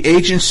 the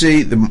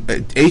agency, the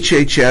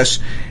HHS,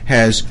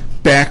 has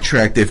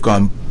backtracked. They've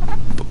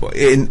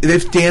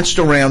danced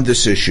around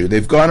this issue.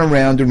 They've gone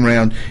around and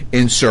around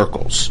in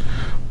circles.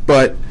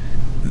 But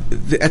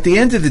at the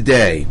end of the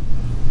day,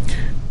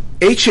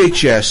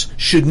 HHS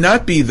should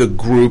not be the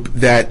group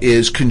that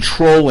is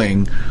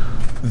controlling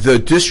the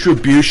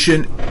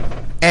distribution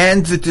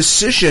and the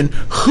decision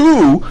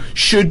who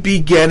should be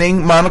getting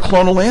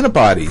monoclonal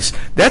antibodies.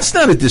 That's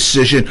not a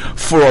decision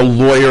for a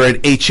lawyer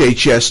at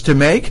HHS to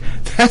make.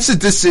 That's a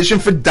decision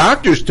for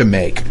doctors to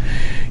make.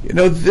 You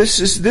know,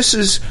 this is the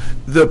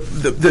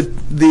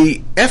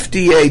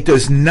FDA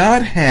does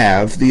not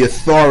have the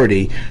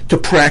authority to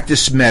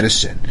practice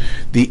medicine.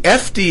 The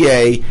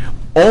FDA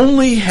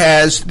only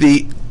has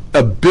the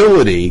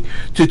ability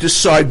to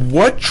decide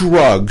what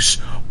drugs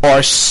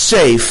are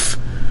safe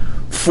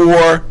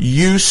for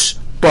use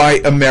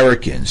by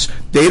Americans.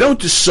 They don't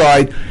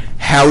decide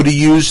how to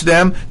use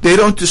them. They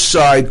don't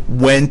decide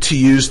when to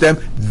use them.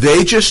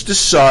 They just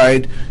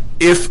decide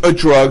if a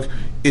drug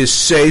is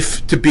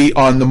safe to be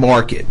on the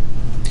market.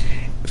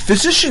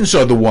 Physicians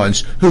are the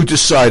ones who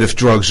decide if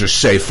drugs are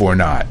safe or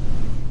not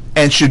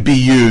and should be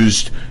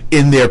used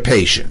in their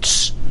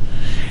patients,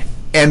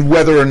 and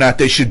whether or not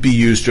they should be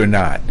used or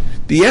not.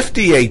 The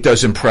FDA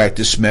doesn't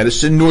practice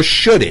medicine, nor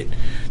should it.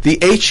 The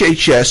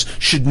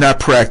HHS should not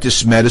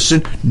practice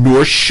medicine,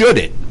 nor should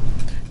it.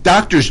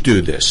 Doctors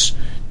do this.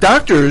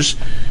 Doctors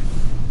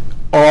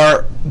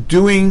are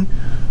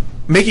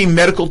making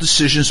medical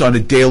decisions on a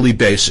daily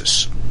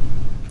basis.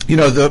 You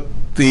know, the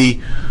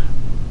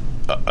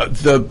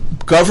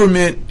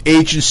government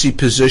agency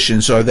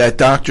positions are that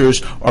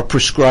doctors are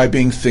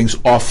prescribing things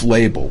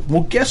off-label.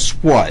 Well, guess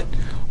what?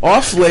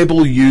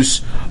 Off-label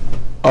use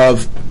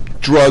of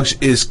drugs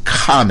is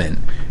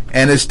common.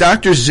 And as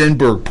Dr.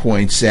 Zinberg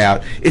points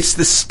out, it's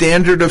the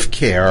standard of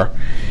care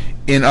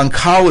in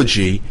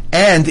oncology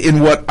and in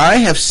what I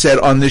have said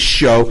on this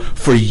show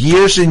for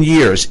years and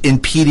years, in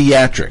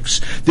pediatrics.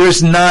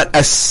 There's not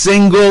a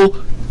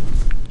single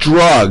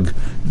drug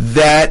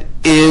that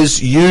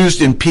is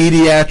used in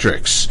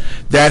pediatrics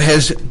that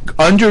has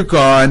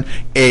undergone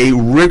a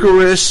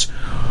rigorous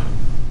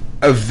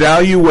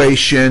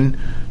evaluation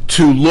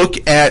to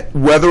look at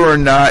whether or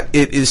not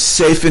it is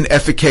safe and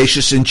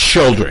efficacious in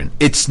children.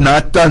 It's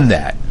not done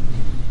that.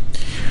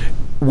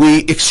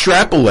 We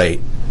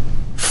extrapolate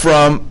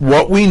from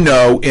what we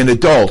know in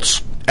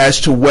adults as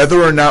to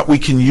whether or not we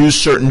can use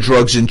certain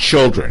drugs in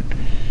children,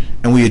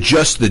 and we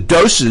adjust the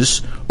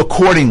doses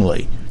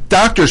accordingly.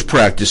 Doctors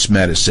practice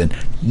medicine,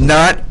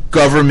 not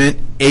government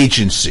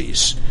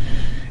agencies.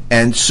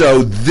 And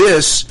so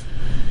this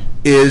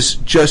is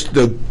just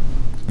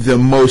the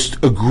most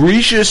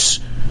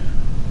egregious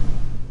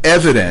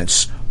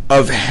evidence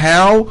of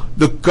how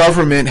the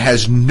government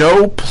has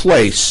no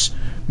place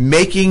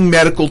making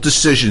medical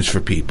decisions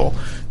for people.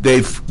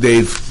 They've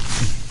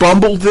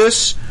bumbled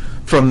this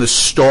from the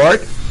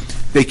start.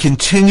 They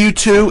continue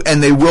to,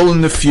 and they will in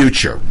the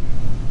future.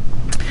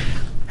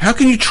 How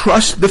can you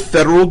trust the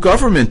federal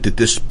government at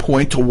this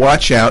point to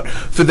watch out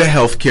for the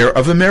health care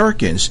of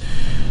Americans?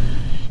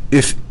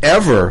 If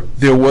ever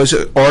there was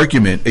an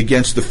argument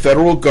against the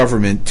federal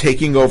government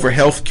taking over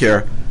health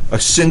care a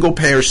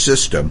single-payer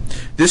system,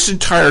 this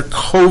entire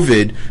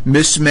COVID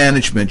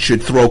mismanagement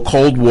should throw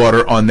cold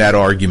water on that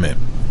argument.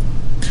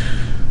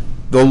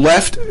 The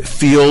left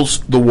feels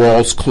the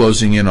walls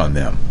closing in on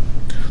them.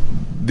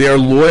 Their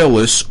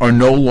loyalists are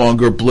no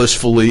longer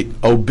blissfully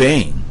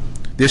obeying.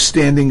 They're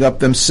standing up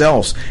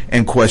themselves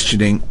and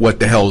questioning what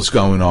the hell is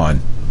going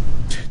on.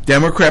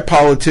 Democrat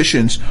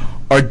politicians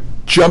are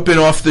jumping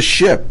off the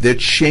ship. They're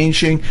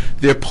changing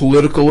their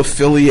political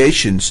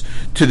affiliations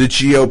to the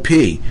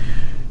GOP.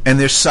 And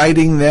they're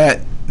citing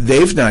that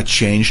they've not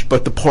changed,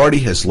 but the party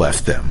has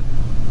left them.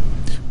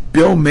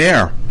 Bill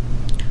Maher,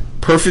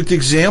 perfect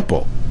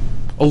example,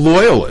 a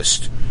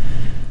loyalist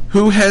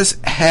who has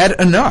had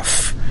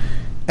enough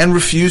and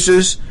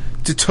refuses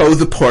to toe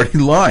the party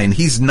line.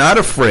 He's not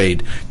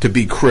afraid to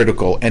be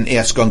critical and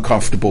ask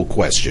uncomfortable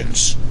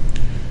questions.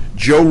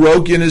 Joe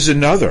Rogan is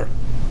another.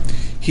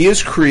 He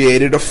has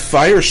created a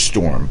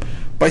firestorm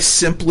by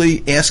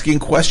simply asking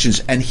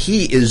questions, and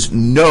he is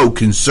no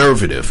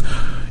conservative.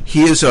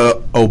 He is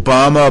a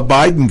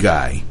Obama-Biden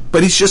guy,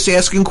 but he's just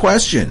asking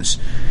questions.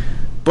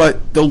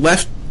 But the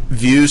left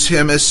views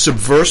him as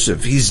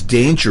subversive. He's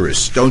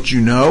dangerous, don't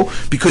you know?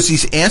 Because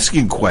he's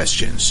asking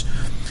questions.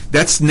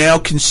 That's now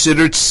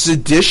considered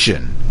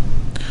sedition.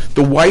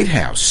 The White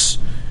House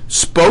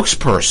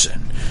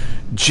spokesperson,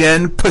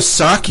 Jen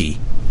Psaki,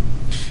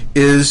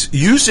 is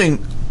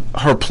using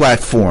her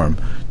platform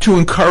to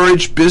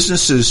encourage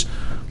businesses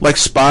like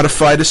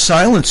Spotify to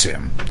silence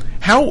him.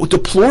 How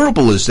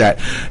deplorable is that?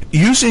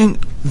 Using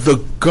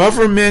the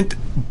government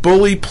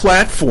bully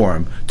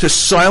platform to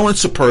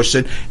silence a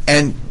person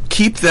and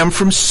keep them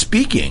from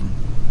speaking.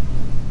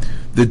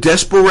 The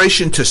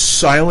desperation to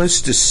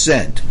silence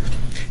dissent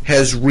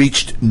has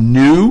reached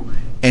new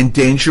and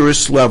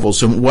dangerous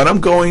levels. And what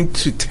I'm going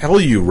to tell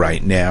you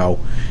right now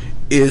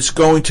is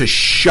going to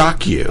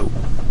shock you.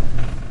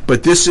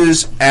 But this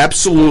is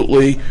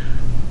absolutely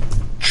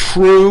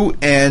true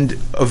and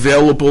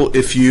available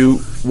if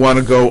you want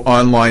to go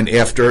online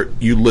after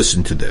you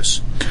listen to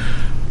this.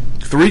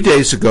 3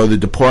 days ago, the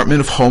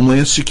Department of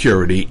Homeland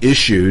Security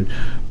issued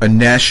a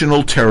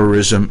National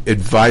Terrorism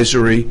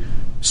Advisory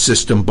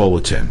System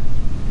Bulletin.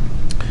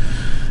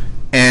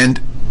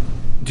 And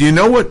do you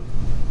know what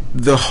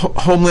the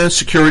Homeland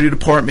Security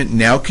Department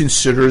now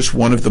considers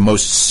one of the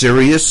most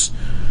serious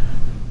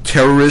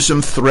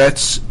terrorism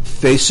threats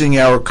facing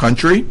our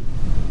country?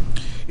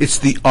 It's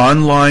the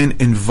online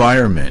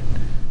environment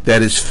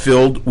that is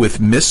filled with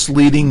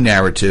misleading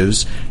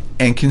narratives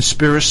and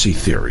conspiracy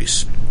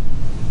theories.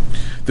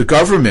 The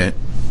government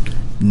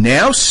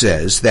now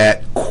says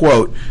that,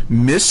 quote,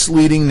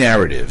 misleading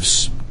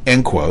narratives,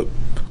 end quote,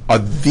 are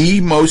the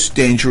most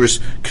dangerous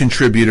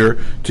contributor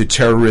to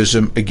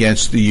terrorism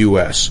against the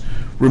U.S.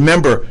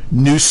 Remember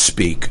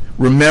newspeak.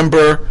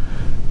 Remember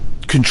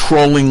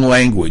controlling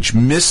language,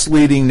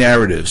 misleading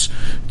narratives.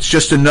 It's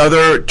just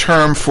another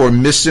term for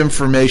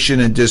misinformation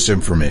and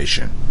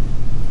disinformation.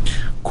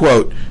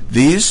 Quote,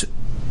 these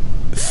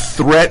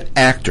threat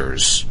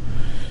actors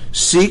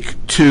seek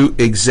to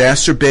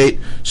exacerbate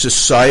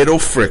societal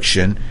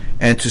friction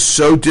and to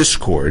sow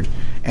discord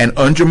and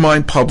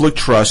undermine public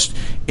trust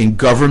in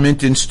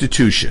government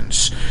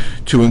institutions,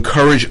 to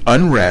encourage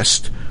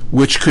unrest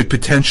which could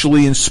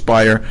potentially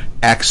inspire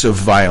acts of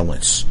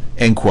violence,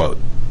 end quote.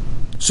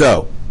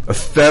 So, a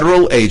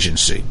federal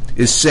agency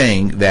is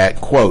saying that,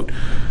 quote,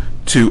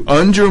 to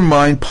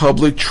undermine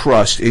public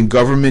trust in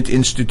government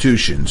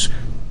institutions,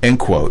 end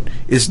quote,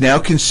 is now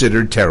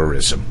considered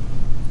terrorism.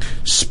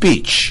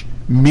 Speech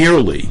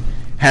merely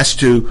has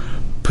to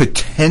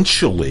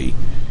potentially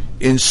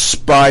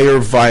inspire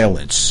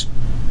violence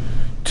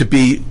to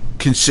be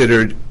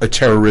considered a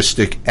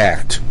terroristic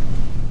act.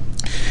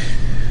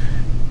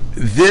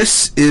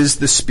 This is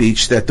the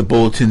speech that the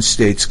bulletin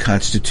states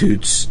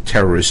constitutes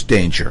terrorist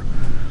danger.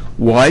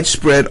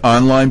 Widespread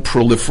online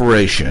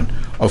proliferation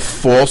of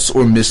false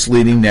or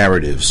misleading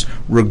narratives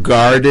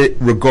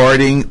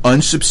regarding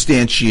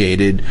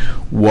unsubstantiated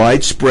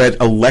widespread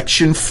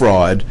election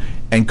fraud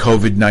and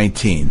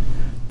COVID-19.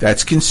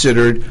 That's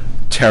considered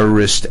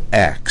terrorist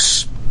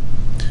acts.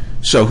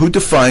 So who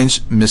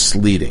defines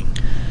misleading?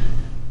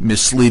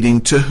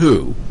 Misleading to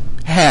who?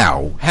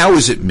 How? How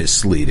is it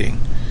misleading?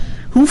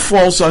 Who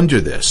falls under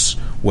this?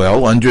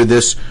 Well, under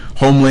this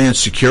Homeland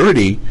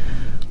Security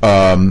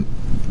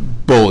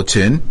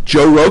bulletin,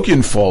 Joe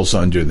Rogan falls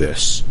under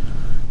this.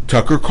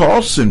 Tucker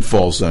Carlson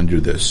falls under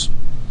this.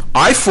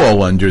 I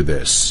fall under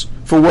this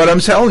for what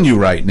I'm telling you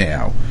right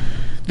now.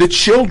 The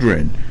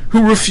children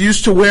who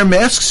refuse to wear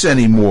masks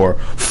anymore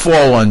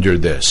fall under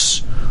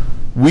this.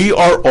 We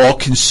are all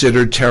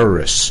considered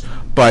terrorists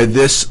by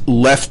this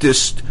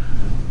leftist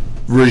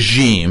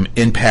regime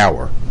in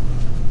power.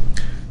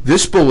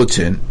 This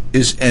bulletin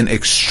is an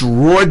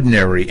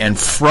extraordinary and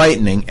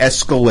frightening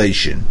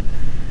escalation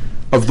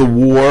of the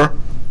war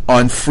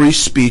on free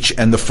speech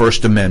and the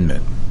First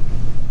Amendment.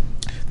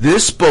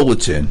 This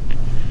bulletin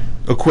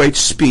equates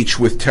speech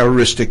with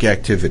terroristic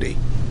activity.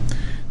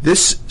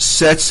 This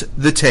sets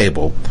the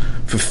table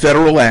for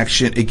federal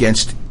action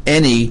against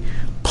any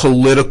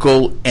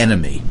political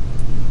enemy.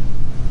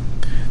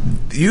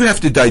 you have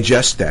to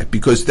digest that,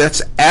 because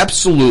that's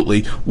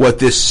absolutely what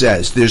this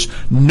says. There's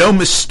no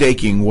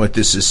mistaking what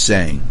this is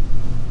saying.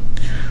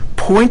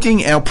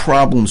 Pointing out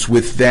problems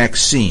with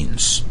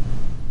vaccines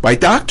by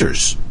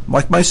doctors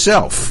like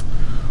myself,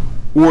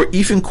 or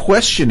even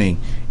questioning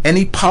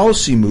any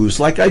policy moves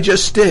like I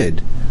just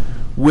did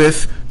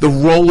with the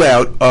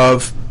rollout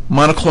of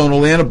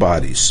monoclonal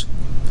antibodies,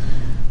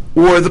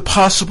 or the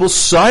possible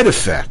side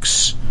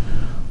effects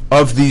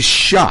of these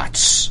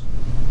shots,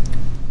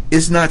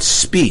 is not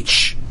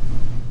speech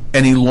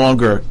any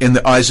longer in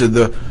the eyes of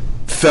the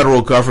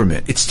federal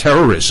government. It's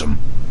terrorism.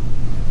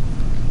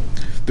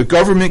 The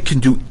government can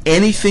do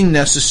anything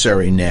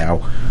necessary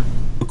now,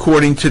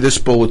 according to this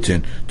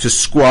bulletin, to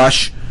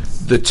squash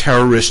the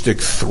terroristic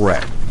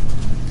threat.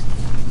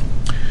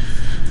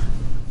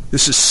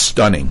 This is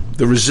stunning.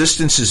 The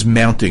resistance is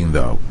mounting,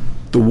 though.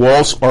 The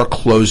walls are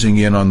closing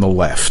in on the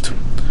left.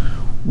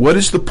 What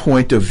is the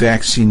point of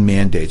vaccine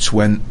mandates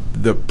when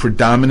the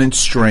predominant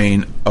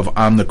strain of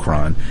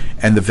Omicron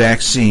and the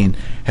vaccine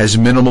has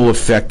minimal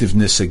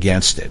effectiveness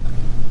against it?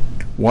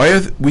 Why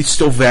are we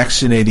still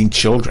vaccinating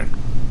children?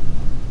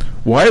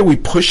 Why are we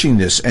pushing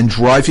this and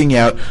driving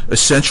out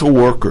essential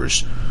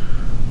workers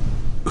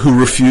who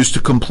refuse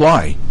to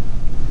comply?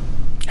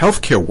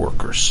 Healthcare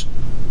workers,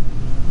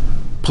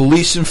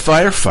 police and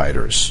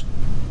firefighters,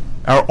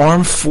 our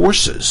armed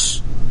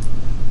forces.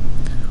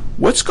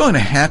 What's going to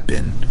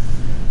happen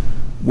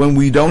when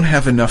we don't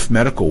have enough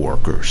medical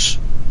workers?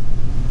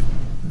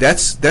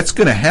 That's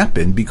going to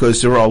happen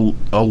because there are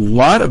a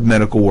lot of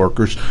medical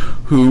workers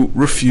who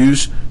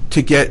refuse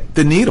to get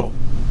the needle.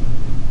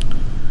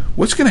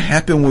 What's going to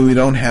happen when we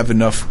don't have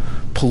enough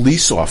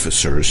police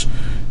officers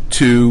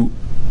to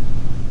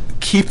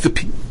keep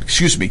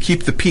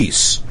the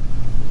peace,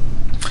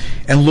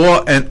 and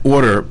law and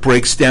order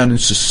breaks down in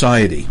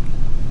society?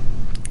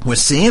 We're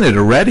seeing it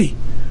already.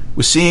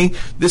 We're seeing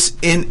this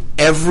in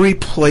every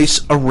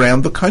place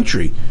around the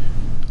country.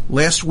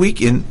 Last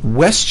week in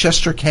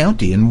Westchester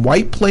County, in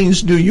White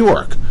Plains, New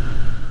York,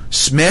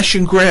 smash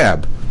and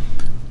grab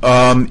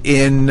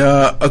in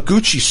a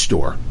Gucci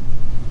store,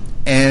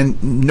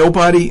 and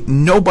nobody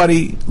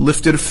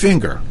lifted a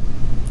finger.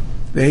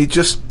 They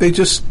just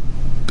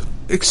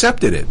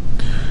accepted it.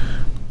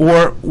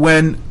 Or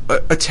when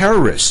a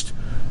terrorist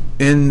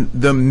in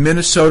the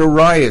Minnesota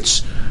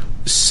riots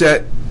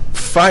set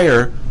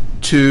fire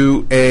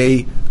to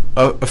a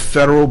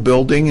federal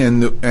building,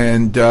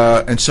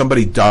 and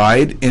somebody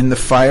died in the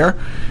fire,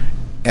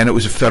 and it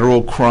was a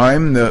federal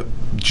crime, the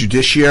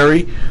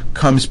judiciary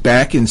comes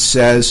back and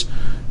says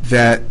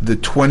that the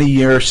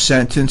 20-year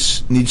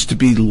sentence needs to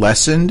be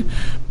lessened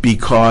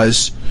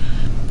because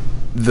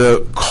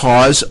the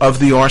cause of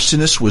the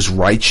arsonist was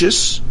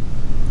righteous.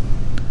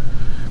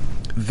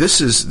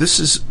 This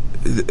is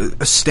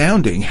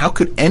astounding. How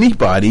could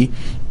anybody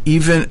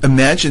even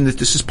imagine that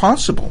this is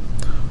possible?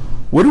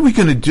 What are we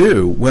going to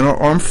do when our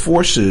armed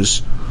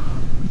forces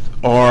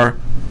are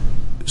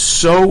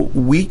so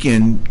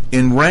weakened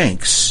in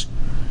ranks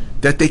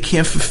that they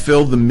can't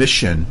fulfill the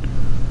mission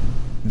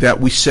that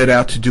we set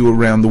out to do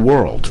around the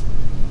world?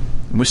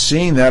 And we're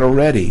seeing that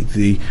already.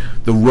 The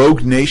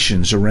rogue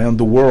nations around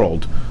the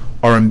world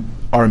are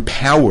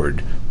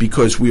empowered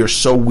because we are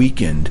so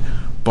weakened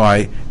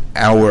by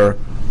our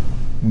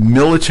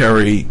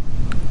military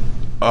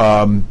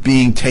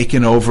being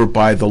taken over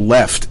by the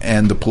left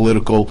and the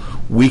political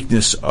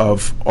weakness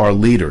of our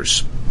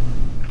leaders.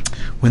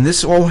 When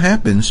this all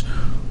happens,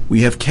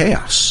 we have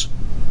chaos.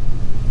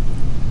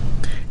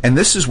 And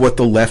this is what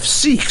the left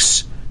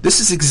seeks.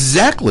 This is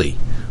exactly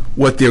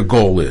what their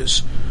goal is.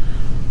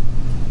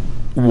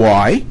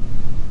 Why?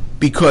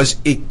 Because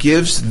it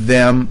gives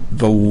them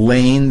the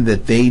lane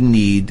that they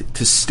need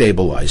to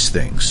stabilize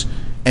things.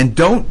 And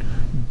don't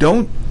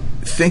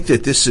think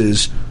that this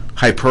is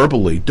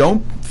hyperbole.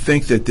 Don't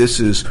think that this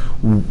is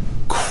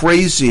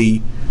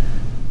crazy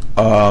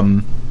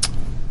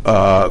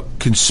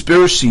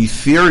conspiracy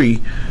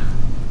theory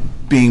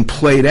being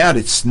played out.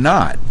 It's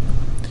not.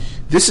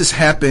 This has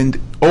happened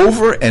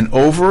over and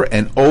over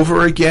and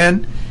over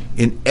again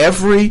in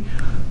every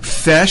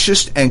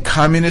fascist and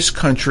communist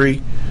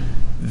country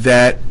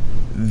that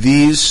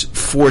these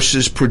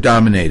forces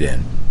predominate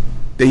in.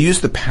 They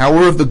use the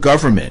power of the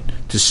government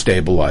to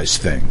stabilize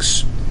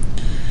things.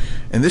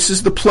 And this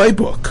is the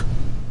playbook.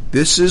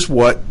 This is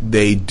what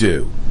they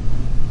do.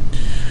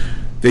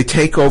 They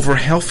take over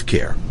health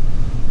care.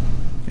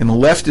 And the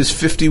left is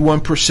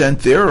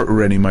 51% there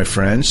already, my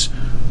friends.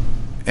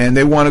 And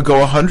they want to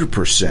go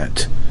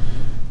 100%.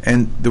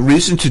 And the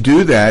reason to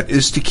do that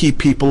is to keep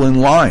people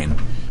in line.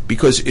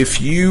 Because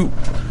if you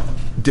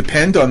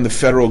depend on the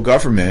federal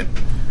government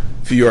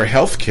for your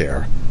health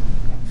care,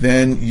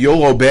 then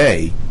you'll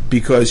obey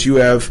because you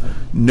have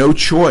no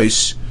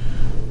choice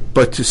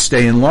but to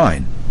stay in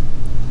line.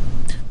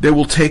 They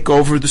will take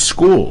over the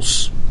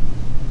schools.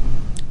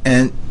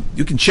 And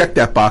you can check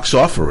that box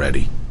off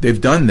already.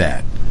 They've done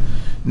that.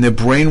 And they're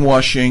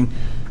brainwashing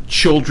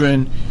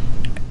children,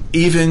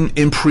 even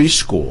in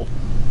preschool,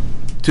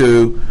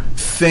 to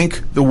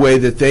think the way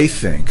that they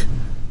think,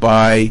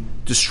 by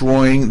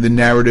destroying the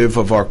narrative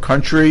of our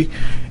country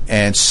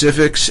and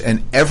civics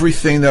and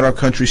everything that our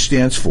country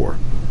stands for.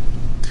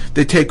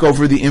 They take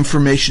over the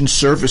information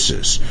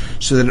services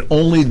so that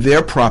only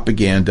their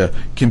propaganda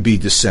can be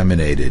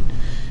disseminated,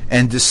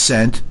 and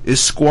dissent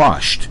is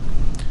squashed.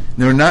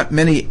 There are not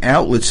many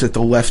outlets that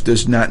the left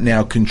does not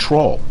now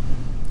control.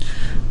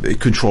 They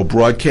control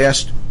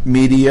broadcast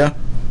media,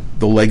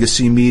 the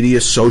legacy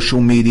media,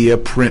 social media,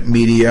 print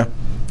media.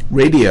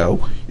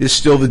 Radio is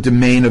still the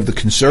domain of the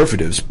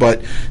conservatives,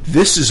 but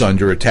this is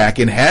under attack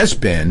and has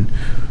been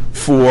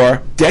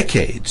for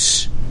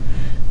decades.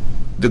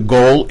 The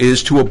goal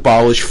is to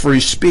abolish free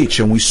speech,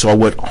 and we saw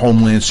what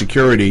Homeland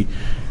Security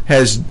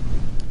has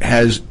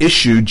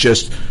issued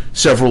just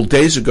several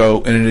days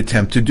ago in an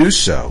attempt to do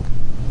so.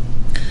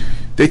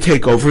 They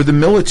take over the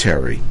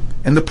military,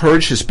 and the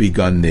purge has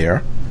begun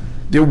there.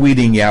 They're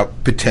weeding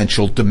out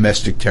potential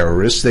domestic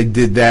terrorists. They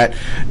did that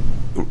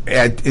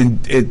in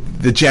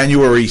the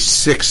January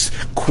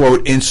 6th,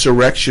 quote,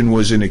 insurrection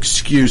was an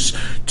excuse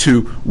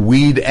to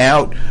weed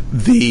out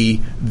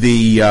the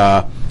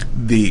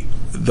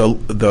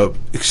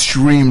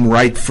extreme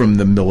right from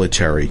the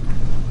military.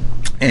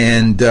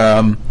 And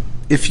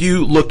if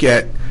you look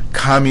at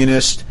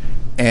communist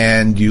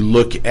and you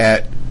look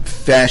at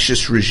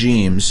fascist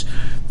regimes,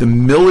 the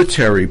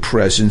military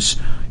presence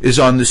is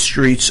on the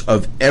streets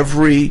of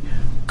every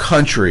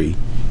country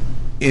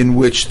in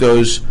which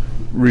those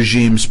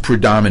regimes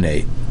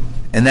predominate.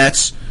 And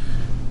that's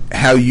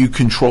how you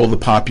control the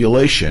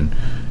population.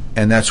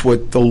 And that's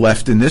what the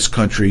left in this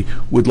country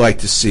would like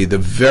to see. The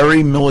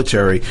very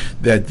military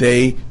that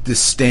they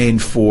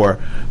disdained for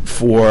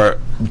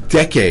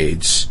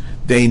decades,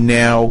 they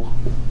now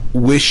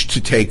wish to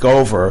take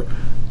over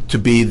to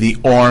be the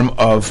arm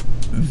of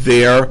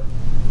their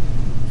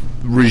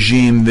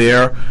regime,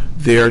 their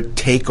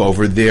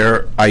takeover,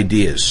 their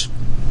ideas.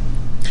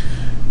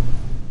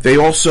 They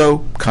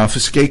also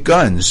confiscate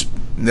guns.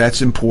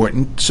 That's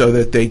important so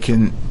that they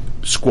can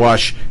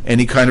squash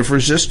any kind of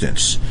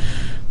resistance.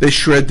 They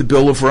shred the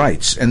Bill of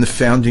Rights and the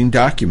founding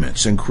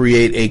documents and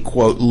create a,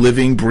 quote,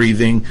 living,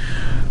 breathing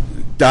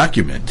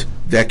document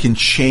that can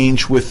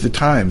change with the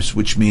times,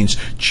 which means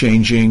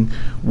changing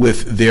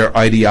with their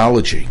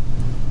ideology.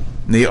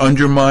 And they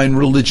undermine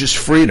religious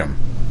freedom.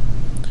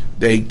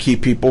 They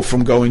keep people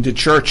from going to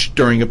church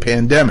during a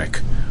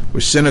pandemic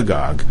or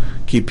synagogue,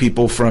 keep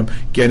people from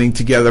getting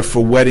together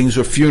for weddings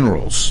or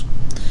funerals.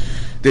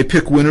 They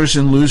pick winners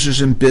and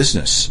losers in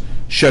business.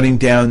 Shutting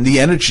down the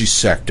energy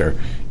sector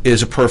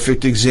is a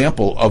perfect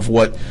example of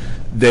what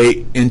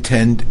they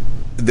intend,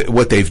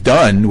 what they've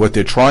done, what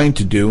they're trying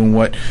to do,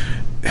 and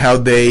how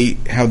they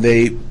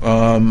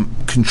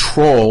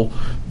control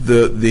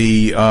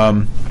the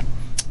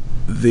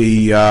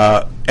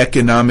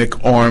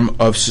economic arm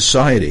of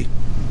society.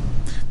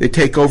 They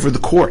take over the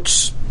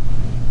courts,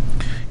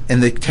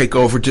 and they take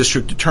over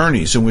district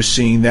attorneys, and we're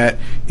seeing that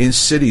in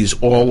cities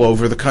all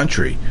over the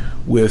country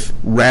with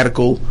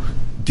radical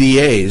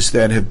DAs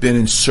that have been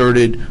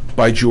inserted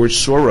by George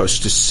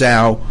Soros to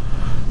sow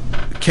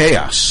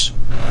chaos.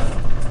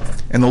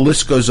 And the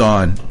list goes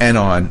on and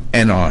on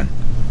and on.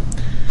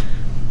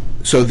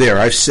 So there,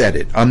 I've said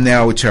it. I'm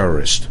now a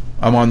terrorist.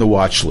 I'm on the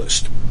watch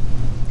list.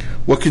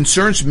 What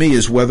concerns me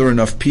is whether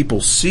enough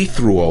people see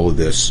through all of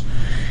this,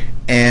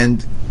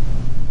 and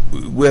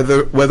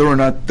whether or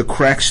not the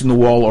cracks in the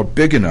wall are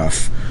big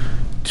enough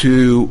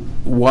to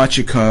watch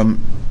it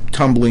come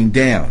tumbling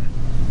down.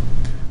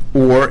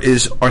 Or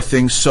are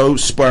things so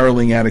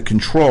spiraling out of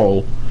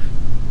control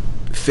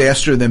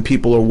faster than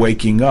people are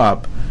waking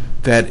up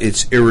that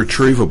it's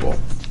irretrievable?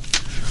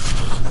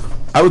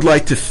 I would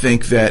like to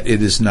think that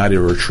it is not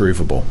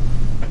irretrievable.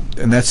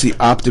 And that's the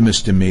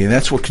optimist in me, and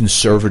that's what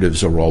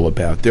conservatives are all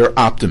about. They're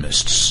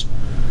optimists.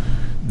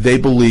 They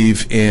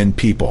believe in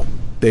people.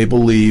 They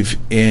believe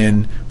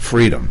in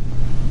freedom.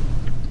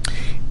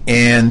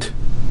 And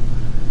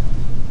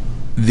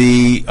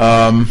the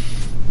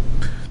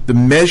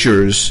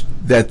measures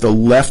that the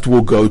left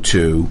will go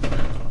to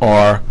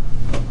are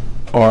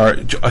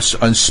just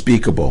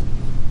unspeakable.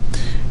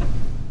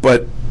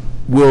 But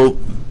will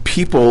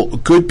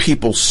good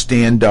people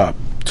stand up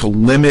to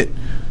limit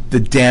the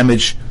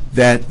damage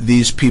that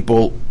these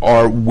people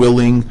are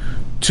willing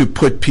to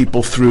put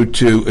people through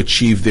to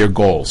achieve their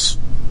goals?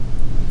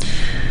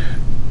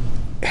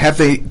 Have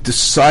they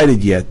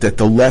decided yet that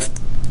the left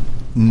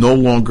no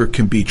longer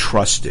can be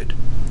trusted,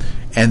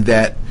 and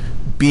that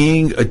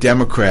being a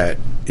Democrat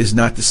is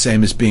not the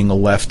same as being a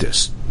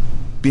leftist?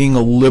 Being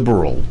a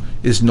liberal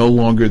is no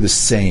longer the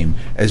same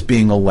as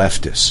being a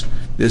leftist.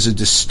 There's a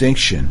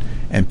distinction,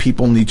 and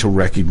people need to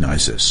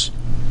recognize this.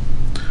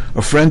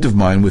 A friend of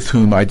mine with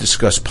whom I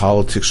discuss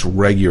politics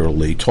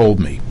regularly told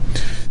me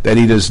that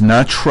he does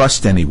not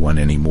trust anyone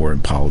anymore in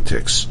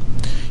politics.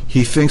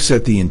 He thinks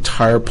that the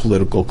entire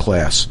political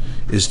class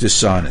is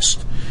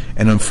dishonest.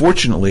 And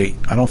unfortunately,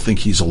 I don't think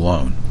he's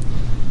alone.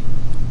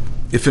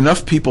 If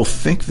enough people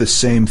think the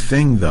same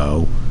thing,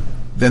 though,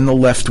 then the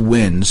left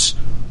wins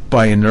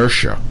by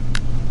inertia.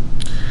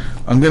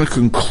 I'm going to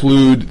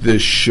conclude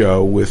this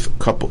show with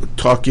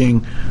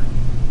talking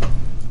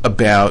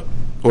about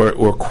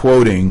or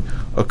quoting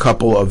a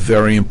couple of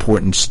very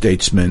important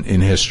statesmen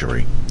in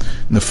history.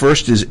 And the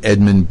first is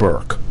Edmund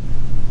Burke.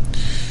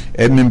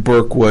 Edmund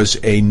Burke was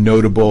a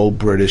notable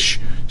British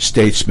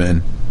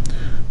statesman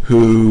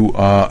who,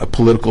 a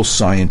political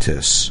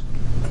scientist,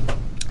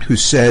 who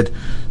said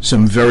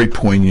some very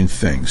poignant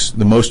things,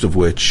 the most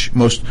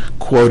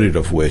quoted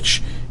of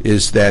which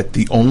is that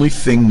the only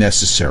thing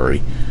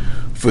necessary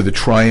for the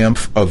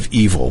triumph of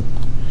evil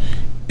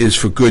is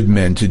for good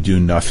men to do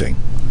nothing.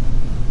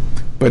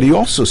 But he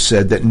also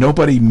said that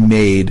nobody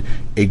made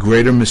a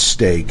greater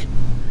mistake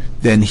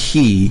than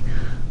he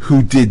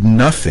who did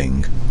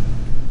nothing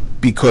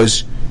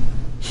because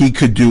he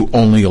could do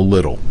only a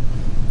little.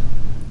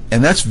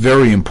 And that's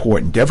very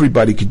important.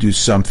 Everybody could do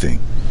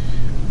something.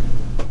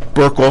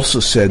 Burke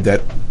also said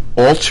that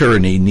all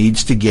tyranny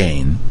needs to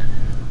gain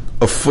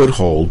a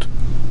foothold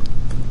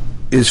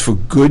is for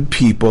good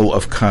people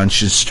of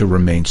conscience to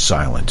remain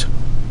silent.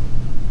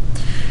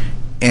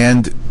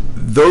 And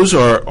those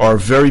are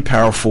very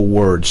powerful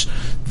words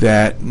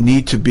that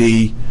need to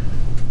be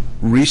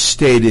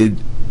restated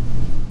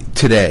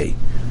today.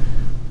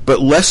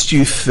 But lest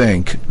you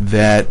think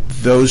that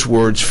those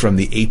words from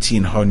the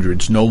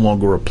 1800s no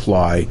longer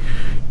apply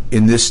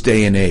in this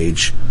day and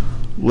age,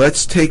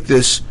 let's take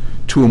this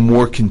to a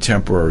more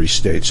contemporary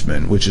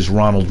statesman, which is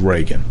Ronald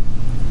Reagan.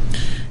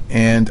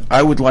 And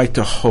I would like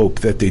to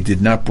hope that they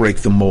did not break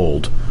the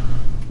mold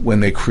when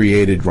they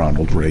created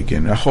Ronald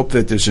Reagan. I hope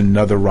that there's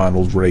another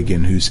Ronald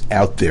Reagan who's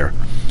out there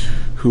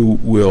who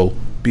will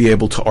be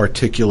able to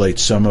articulate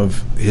some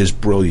of his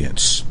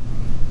brilliance.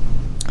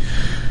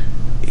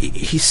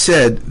 He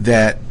said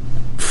that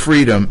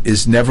freedom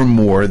is never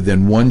more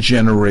than one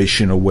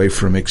generation away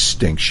from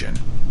extinction.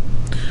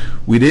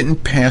 We didn't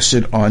pass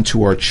it on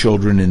to our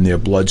children in their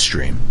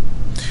bloodstream.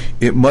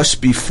 It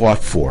must be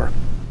fought for,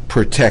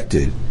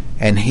 protected,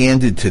 and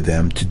handed to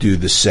them to do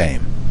the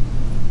same.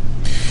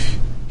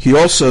 He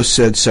also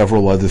said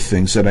several other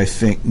things that I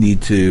think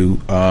need to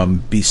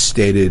be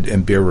stated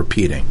and bear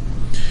repeating.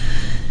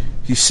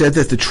 He said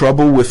that the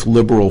trouble with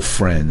liberal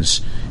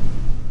friends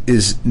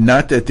is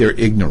not that they're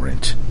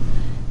ignorant.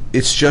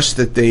 It's just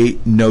that they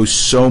know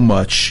so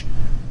much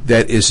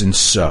that isn't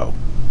so.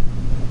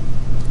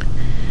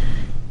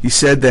 He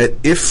said that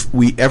if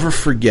we ever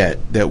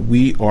forget that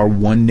we are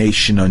one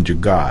nation under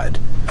God,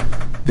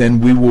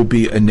 then we will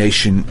be a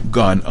nation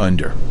gone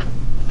under.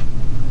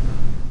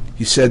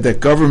 He said that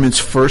government's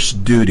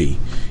first duty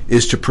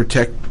is to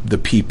protect the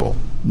people,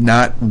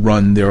 not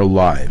run their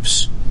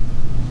lives.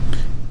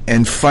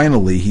 And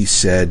finally, he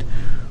said,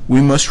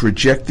 we must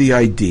reject the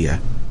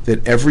idea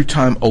that every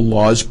time a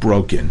law is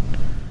broken,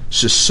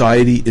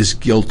 society is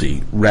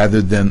guilty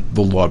rather than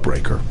the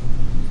lawbreaker.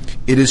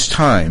 It is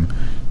time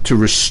to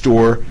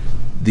restore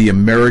the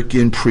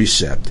American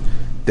precept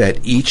that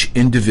each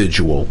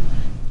individual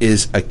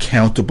is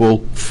accountable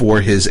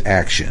for his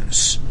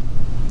actions.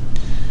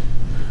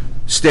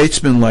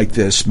 Statesmen like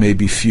this may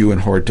be few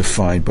and hard to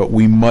find, but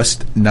we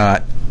must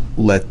not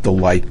let the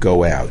light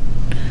go out.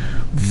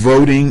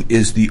 Voting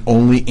is the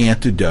only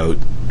antidote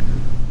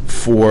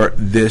for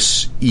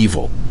this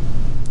evil.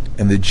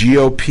 And the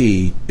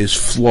GOP is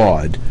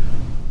flawed,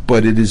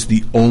 but it is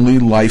the only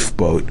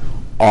lifeboat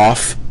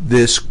off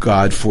this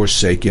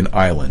God-forsaken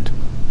island.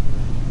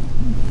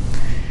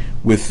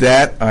 With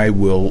that, I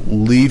will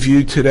leave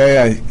you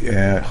today.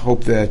 I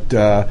hope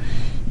that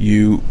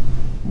you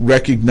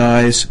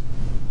recognize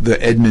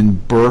the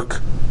Edmund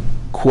Burke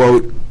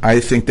quote. I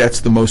think that's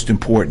the most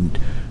important.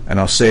 And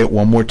I'll say it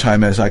one more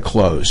time as I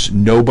close.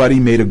 Nobody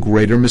made a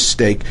greater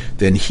mistake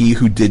than he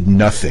who did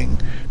nothing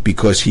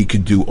because he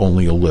could do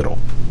only a little.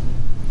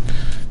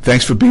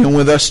 Thanks for being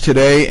with us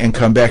today, and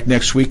come back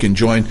next week and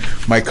join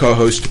my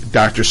co-host,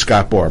 Dr.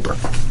 Scott Barber.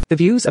 The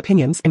views,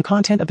 opinions, and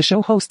content of the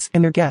show hosts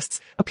and their guests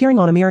appearing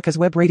on America's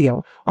Web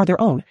Radio are their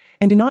own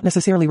and do not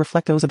necessarily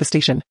reflect those of the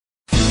station.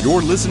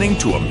 You're listening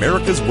to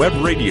America's Web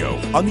Radio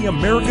on the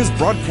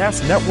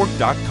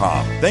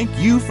AmericasBroadcastNetwork.com. Thank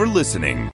you for listening.